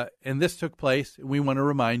took place. We want to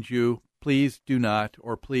remind you, please do not,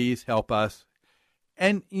 or please help us.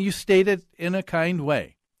 And you state it in a kind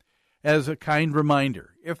way, as a kind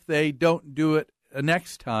reminder. If they don't do it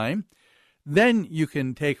next time, then you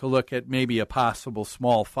can take a look at maybe a possible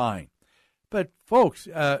small fine. But folks,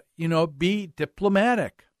 be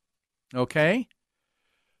diplomatic, okay?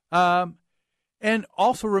 And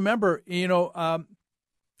also remember,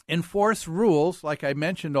 enforce rules, like I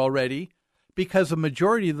mentioned already, because a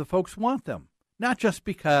majority of the folks want them, not just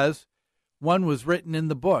because one was written in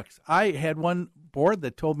the books. I had one board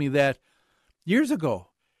that told me that years ago,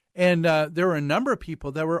 and there were a number of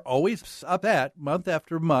people that were always upset month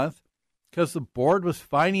after month because the board was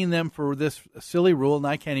fining them for this silly rule, and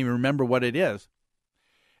I can't even remember what it is.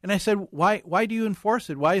 And I said, why do you enforce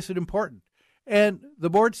it? Why is it important? And the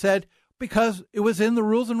board said, because it was in the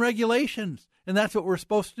rules and regulations, and that's what we're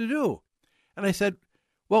supposed to do. And I said,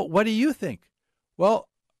 well, what do you think? Well,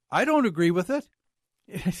 I don't agree with it.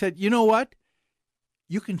 And I said, you know what?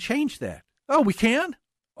 You can change that. Oh, we can?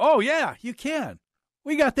 Oh, yeah, you can.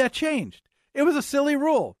 We got that changed. It was a silly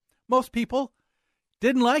rule. Most people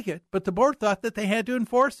didn't like it, but the board thought that they had to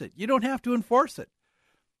enforce it. You don't have to enforce it.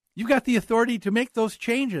 You've got the authority to make those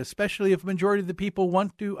changes, especially if a majority of the people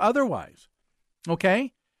want to otherwise.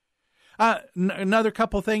 Okay? Another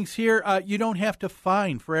couple things here. You don't have to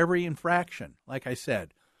fine for every infraction, like I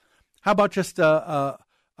said. How about just a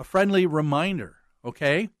friendly reminder,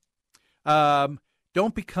 okay?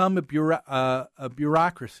 Don't become a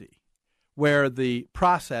bureaucracy where the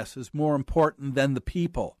process is more important than the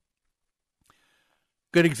people.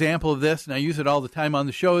 Good example of this, and I use it all the time on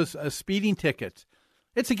the show, is speeding tickets.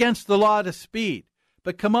 It's against the law to speed.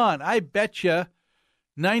 But come on, I bet you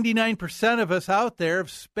 99% of us out there have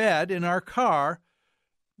sped in our car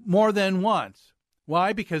more than once.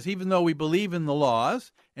 Why? Because even though we believe in the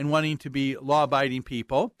laws and wanting to be law-abiding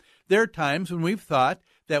people, there are times when we've thought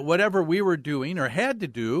that whatever we were doing or had to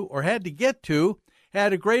do or had to get to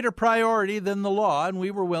had a greater priority than the law, and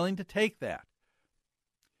we were willing to take that.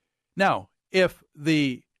 Now, if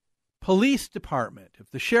the police department, if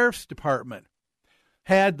the sheriff's department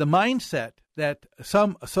had the mindset that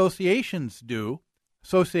some associations do,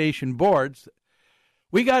 association boards,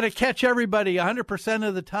 we got to catch everybody 100%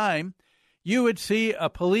 of the time, you would see a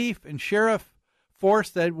police and sheriff force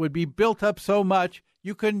that would be built up so much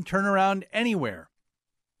you couldn't turn around anywhere.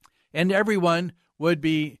 And everyone would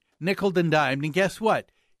be nickeled and dimed. And guess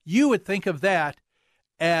what? You would think of that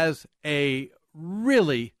as a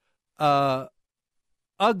really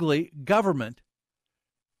ugly government,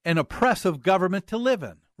 an oppressive government to live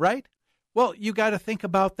in, right? Well, you got to think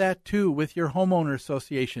about that too with your homeowner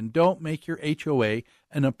association. Don't make your HOA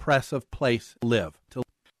an oppressive place to live.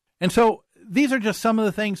 And so these are just some of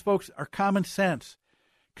the things, folks, are common sense.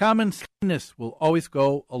 Common sense will always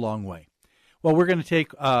go a long way. Well, we're going to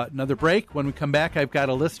take another break. When we come back, I've got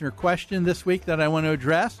a listener question this week that I want to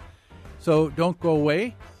address. So don't go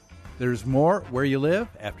away. There's more Where You Live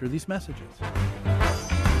after these messages.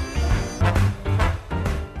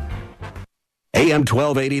 AM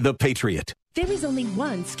 1280, The Patriot. There is only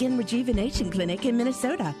one skin rejuvenation clinic in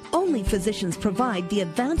Minnesota. Only physicians provide the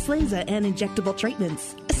advanced laser and injectable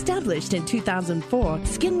treatments. Established in 2004,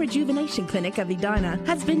 Skin Rejuvenation Clinic of Edina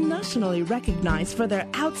has been nationally recognized for their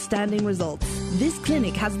outstanding results. This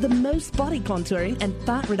clinic has the most body contouring and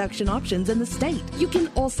fat reduction options in the state. You can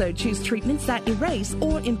also choose treatments that erase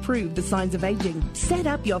or improve the signs of aging. Set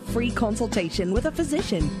up your free consultation with a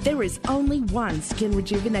physician. There is only one Skin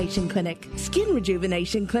Rejuvenation Clinic.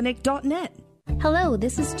 SkinRejuvenationClinic.net. Hello,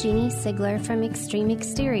 this is Jeannie Sigler from Extreme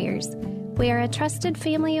Exteriors. We are a trusted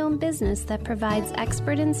family-owned business that provides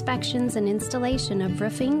expert inspections and installation of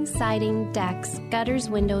roofing, siding, decks, gutters,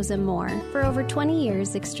 windows, and more. For over 20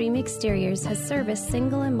 years, Extreme Exteriors has serviced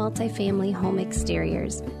single and multifamily home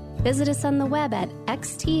exteriors. Visit us on the web at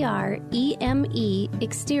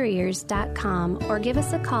xtremeexteriors.com or give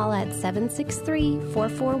us a call at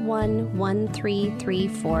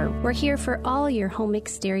 763-441-1334. We're here for all your home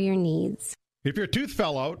exterior needs. If your tooth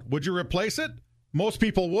fell out, would you replace it? Most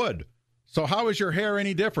people would. So how is your hair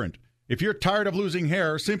any different? If you're tired of losing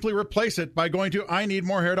hair, simply replace it by going to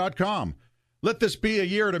IneedMoreHair.com. Let this be a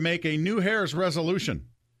year to make a new hair's resolution.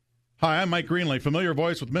 Hi, I'm Mike Greenley, familiar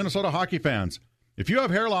voice with Minnesota hockey fans. If you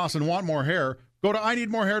have hair loss and want more hair, go to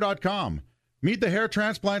IneedMoreHair.com. Meet the hair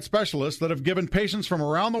transplant specialists that have given patients from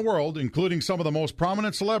around the world, including some of the most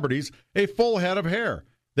prominent celebrities, a full head of hair.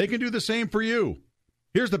 They can do the same for you.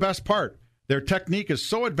 Here's the best part. Their technique is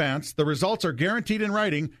so advanced, the results are guaranteed in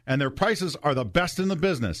writing, and their prices are the best in the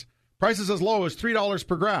business. Prices as low as $3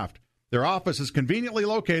 per graft. Their office is conveniently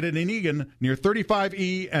located in Eagan near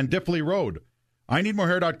 35E and Diffley Road.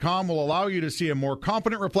 IneedMoreHair.com will allow you to see a more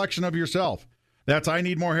confident reflection of yourself. That's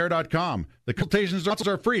IneedMoreHair.com. The consultations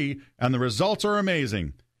are free, and the results are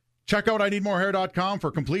amazing. Check out IneedMoreHair.com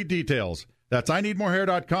for complete details. That's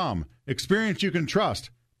IneedMoreHair.com. Experience you can trust.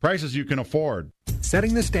 Prices you can afford.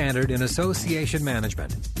 Setting the standard in association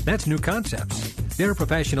management. That's New Concepts. Their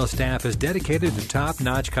professional staff is dedicated to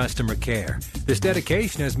top-notch customer care. This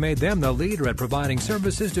dedication has made them the leader at providing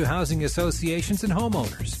services to housing associations and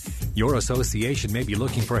homeowners. Your association may be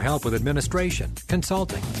looking for help with administration,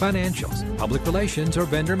 consulting, financials, public relations, or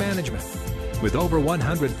vendor management. With over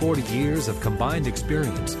 140 years of combined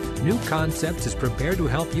experience, New Concepts is prepared to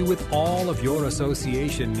help you with all of your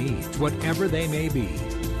association needs, whatever they may be.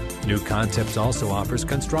 New Concepts also offers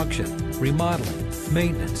construction, remodeling,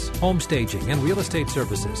 maintenance, home staging, and real estate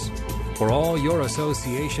services. For all your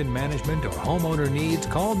association management or homeowner needs,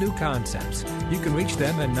 call New Concepts. You can reach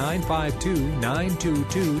them at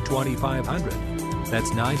 952-922-2500.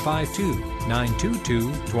 That's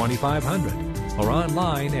 952-922-2500. Or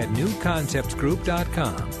online at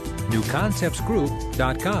newconceptsgroup.com.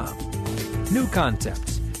 newconceptsgroup.com. New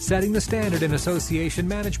Concepts, setting the standard in association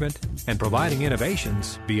management and providing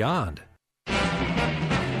innovations beyond.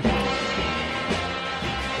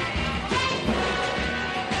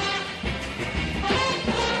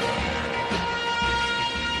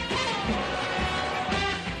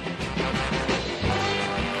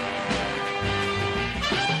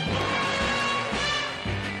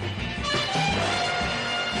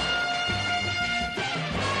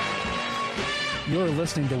 You're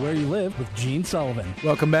listening to Where You Live with Gene Sullivan.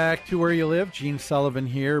 Welcome back to Where You Live. Gene Sullivan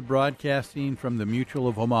here, broadcasting from the Mutual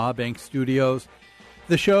of Omaha Bank Studios.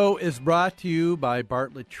 The show is brought to you by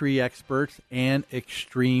Bartlett Tree Experts and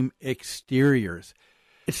Extreme Exteriors.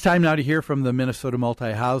 It's time now to hear from the Minnesota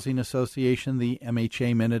Multi-Housing Association. The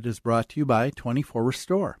MHA Minute is brought to you by 24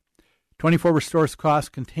 Restore. 24 Restore's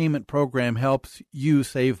cost containment program helps you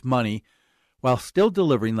save money while still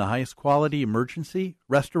delivering the highest quality emergency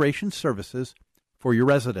restoration services for your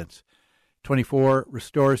residents. 24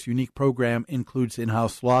 Restore's unique program includes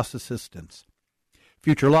in-house loss assistance,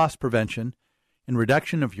 future loss prevention, and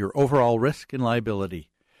reduction of your overall risk and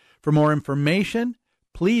liability. For more information,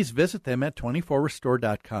 please visit them at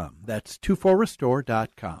 24restore.com. That's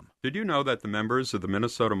 24restore.com. Did you know that the members of the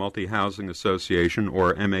Minnesota Multi-Housing Association,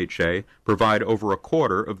 or MHA, provide over a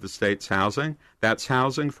quarter of the state's housing? That's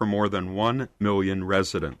housing for more than 1 million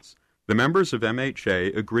residents. The members of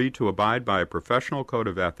MHA agree to abide by a professional code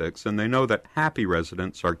of ethics, and they know that happy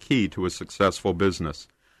residents are key to a successful business.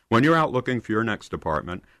 When you're out looking for your next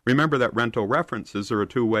apartment, remember that rental references are a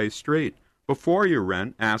two-way street. Before you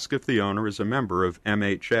rent, ask if the owner is a member of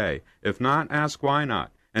MHA. If not, ask why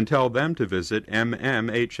not, and tell them to visit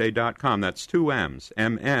mmha.com. That's two M's,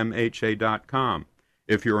 mmha.com.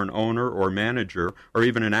 If you're an owner or manager or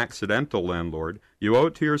even an accidental landlord, you owe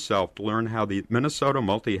it to yourself to learn how the Minnesota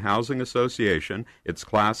Multi-Housing Association, its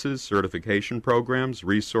classes, certification programs,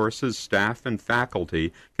 resources, staff, and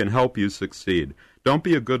faculty can help you succeed. Don't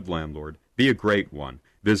be a good landlord. Be a great one.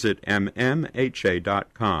 Visit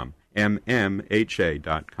mmha.com,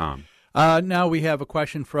 mmha.com. Now we have a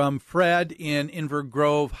question from Fred in Inver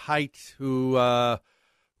Grove Heights, who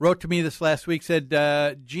wrote to me this last week, said,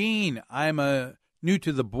 Gene, I'm new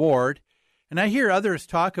to the board, and I hear others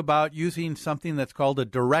talk about using something that's called a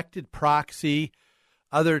directed proxy,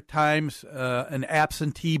 other times an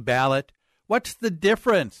absentee ballot. What's the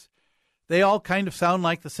difference? They all kind of sound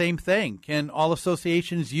like the same thing. Can all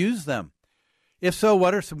associations use them? If so,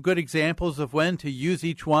 what are some good examples of when to use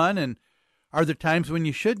each one, and are there times when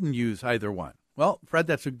you shouldn't use either one? Well, Fred,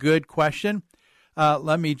 that's a good question.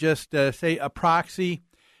 Let me just say a proxy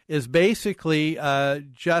is basically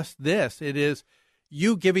just this. It is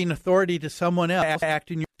you giving authority to someone else to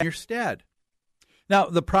act in your stead. Now,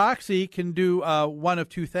 the proxy can do one of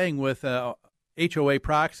two things with HOA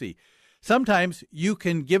proxy. Sometimes you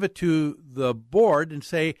can give it to the board and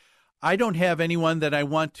say, I don't have anyone that I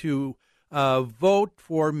want to vote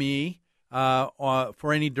for me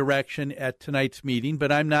for any direction at tonight's meeting, but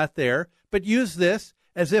I'm not there. But use this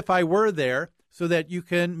as if I were there so that you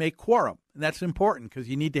can make quorum. And that's important because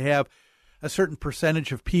you need to have a certain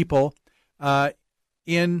percentage of people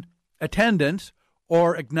in attendance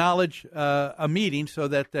or acknowledge a meeting so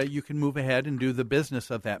that you can move ahead and do the business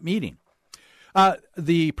of that meeting.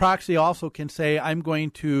 The proxy also can say, I'm going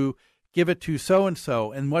to give it to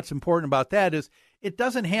so-and-so. And what's important about that is it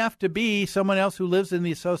doesn't have to be someone else who lives in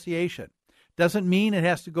the association. Doesn't mean it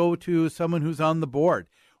has to go to someone who's on the board.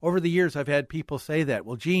 Over the years, I've had people say that.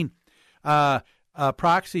 Well, Gene,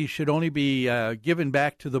 proxies should only be given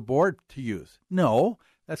back to the board to use. No,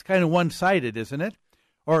 that's kind of one-sided, isn't it?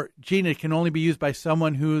 Or, Gene, it can only be used by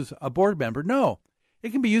someone who's a board member. No,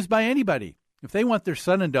 it can be used by anybody. If they want their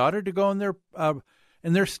son and daughter to go in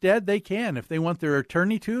their stead, they can. If they want their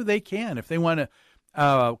attorney to, they can. If they want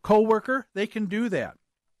a co-worker, they can do that.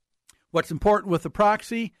 What's important with the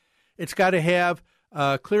proxy, it's got to have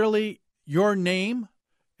clearly your name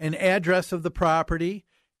and address of the property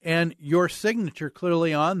and your signature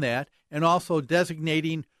clearly on that, and also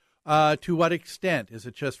designating to what extent. Is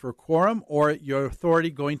it just for quorum or your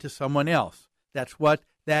authority going to someone else? That's what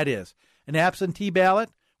that is. An absentee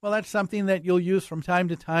ballot, well, that's something that you'll use from time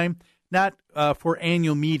to time, not for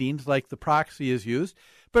annual meetings like the proxy is used,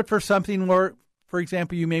 but for something where, for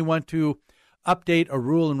example, you may want to update a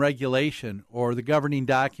rule and regulation or the governing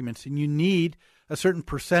documents, and you need a certain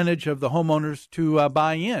percentage of the homeowners to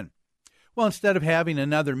buy in. Well, instead of having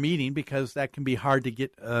another meeting, because that can be hard to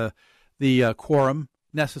get the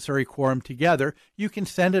necessary quorum together, you can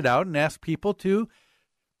send it out and ask people to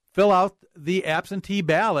fill out the absentee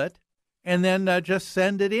ballot and then just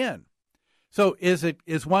send it in. So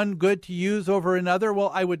is one good to use over another?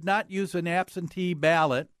 Well, I would not use an absentee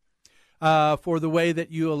ballot for the way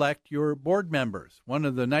that you elect your board members. One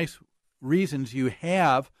of the nice reasons you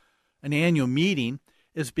have an annual meeting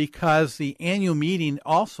is because the annual meeting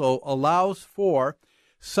also allows for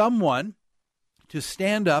someone to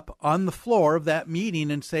stand up on the floor of that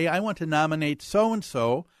meeting and say, I want to nominate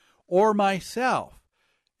so-and-so or myself.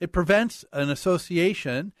 It prevents an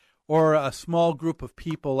association or a small group of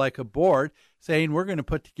people like a board saying, we're going to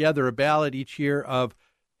put together a ballot each year of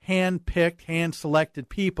hand-picked, hand-selected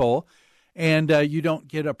people, and you don't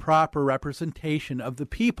get a proper representation of the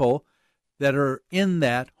people that are in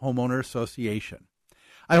that homeowner association.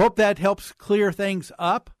 I hope that helps clear things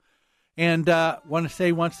up. And want to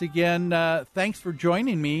say once again, thanks for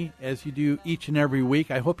joining me as you do each and every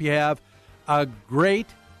week. I hope you have a great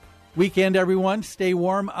weekend, everyone. Stay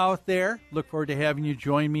warm out there. Look forward to having you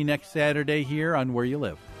join me next Saturday here on Where You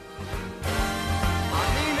Live. I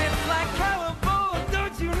mean, it's like California,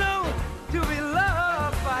 don't you know, to be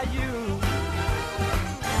loved by you.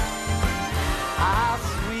 How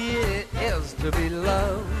sweet it is to be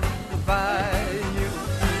loved by you.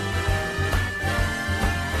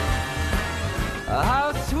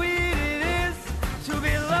 How sweet it is to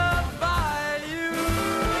be loved by you.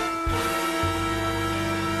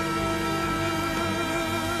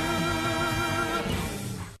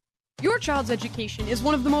 Your child's education is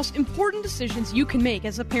one of the most important decisions you can make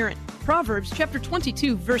as a parent. Proverbs chapter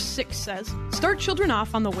 22 verse 6 says, "Start children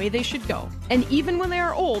off on the way they should go, and even when they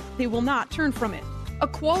are old, they will not turn from it." A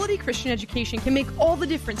quality Christian education can make all the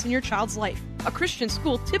difference in your child's life. A Christian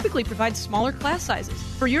school typically provides smaller class sizes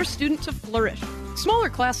for your student to flourish. Smaller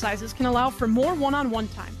class sizes can allow for more one-on-one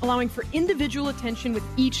time, allowing for individual attention with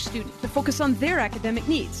each student to focus on their academic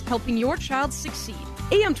needs, helping your child succeed.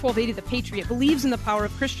 AM 1280 The Patriot believes in the power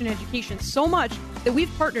of Christian education so much that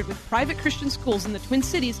we've partnered with private Christian schools in the Twin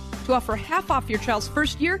Cities to offer half off your child's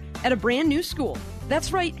first year at a brand new school.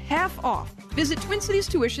 That's right, half off. Visit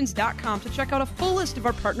TwinCitiesTuitions.com to check out a full list of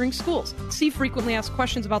our partnering schools, see frequently asked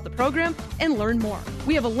questions about the program, and learn more.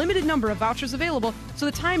 We have a limited number of vouchers available, so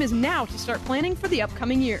the time is now to start planning for the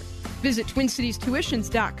upcoming year. Visit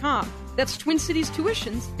TwinCitiesTuitions.com. That's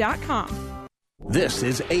TwinCitiesTuitions.com. This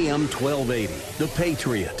is AM 1280, The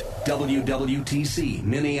Patriot, WWTC,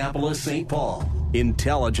 Minneapolis, St. Paul.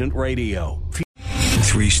 Intelligent Radio.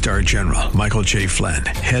 3-star General Michael J. Flynn,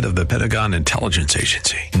 head of the Pentagon Intelligence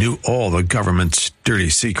Agency, knew all the government's dirty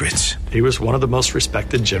secrets. He was one of the most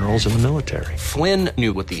respected generals in the military. Flynn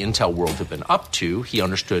knew what the intel world had been up to. He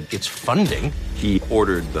understood its funding. He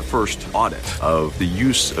ordered the first audit of the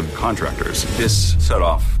use of contractors. This set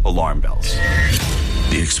off alarm bells.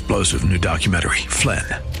 The explosive new documentary, Flynn,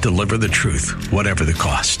 Deliver the Truth, Whatever the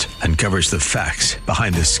Cost, uncovers the facts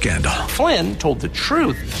behind this scandal. Flynn told the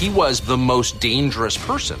truth. He was the most dangerous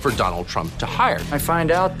person for Donald Trump to hire. I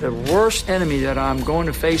find out the worst enemy that I'm going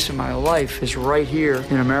to face in my life is right here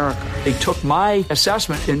in America. They took my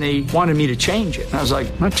assessment and they wanted me to change it. And I was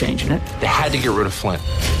like, I'm not changing it. They had to get rid of Flynn.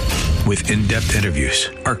 With in-depth interviews,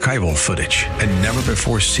 archival footage, and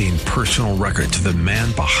never-before-seen personal records of the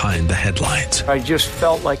man behind the headlines. I just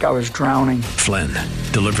felt like I was drowning. Flynn,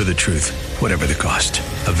 Deliver the Truth, Whatever the Cost.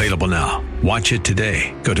 Available now. Watch it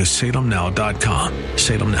today. Go to salemnow.com.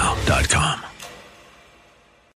 salemnow.com.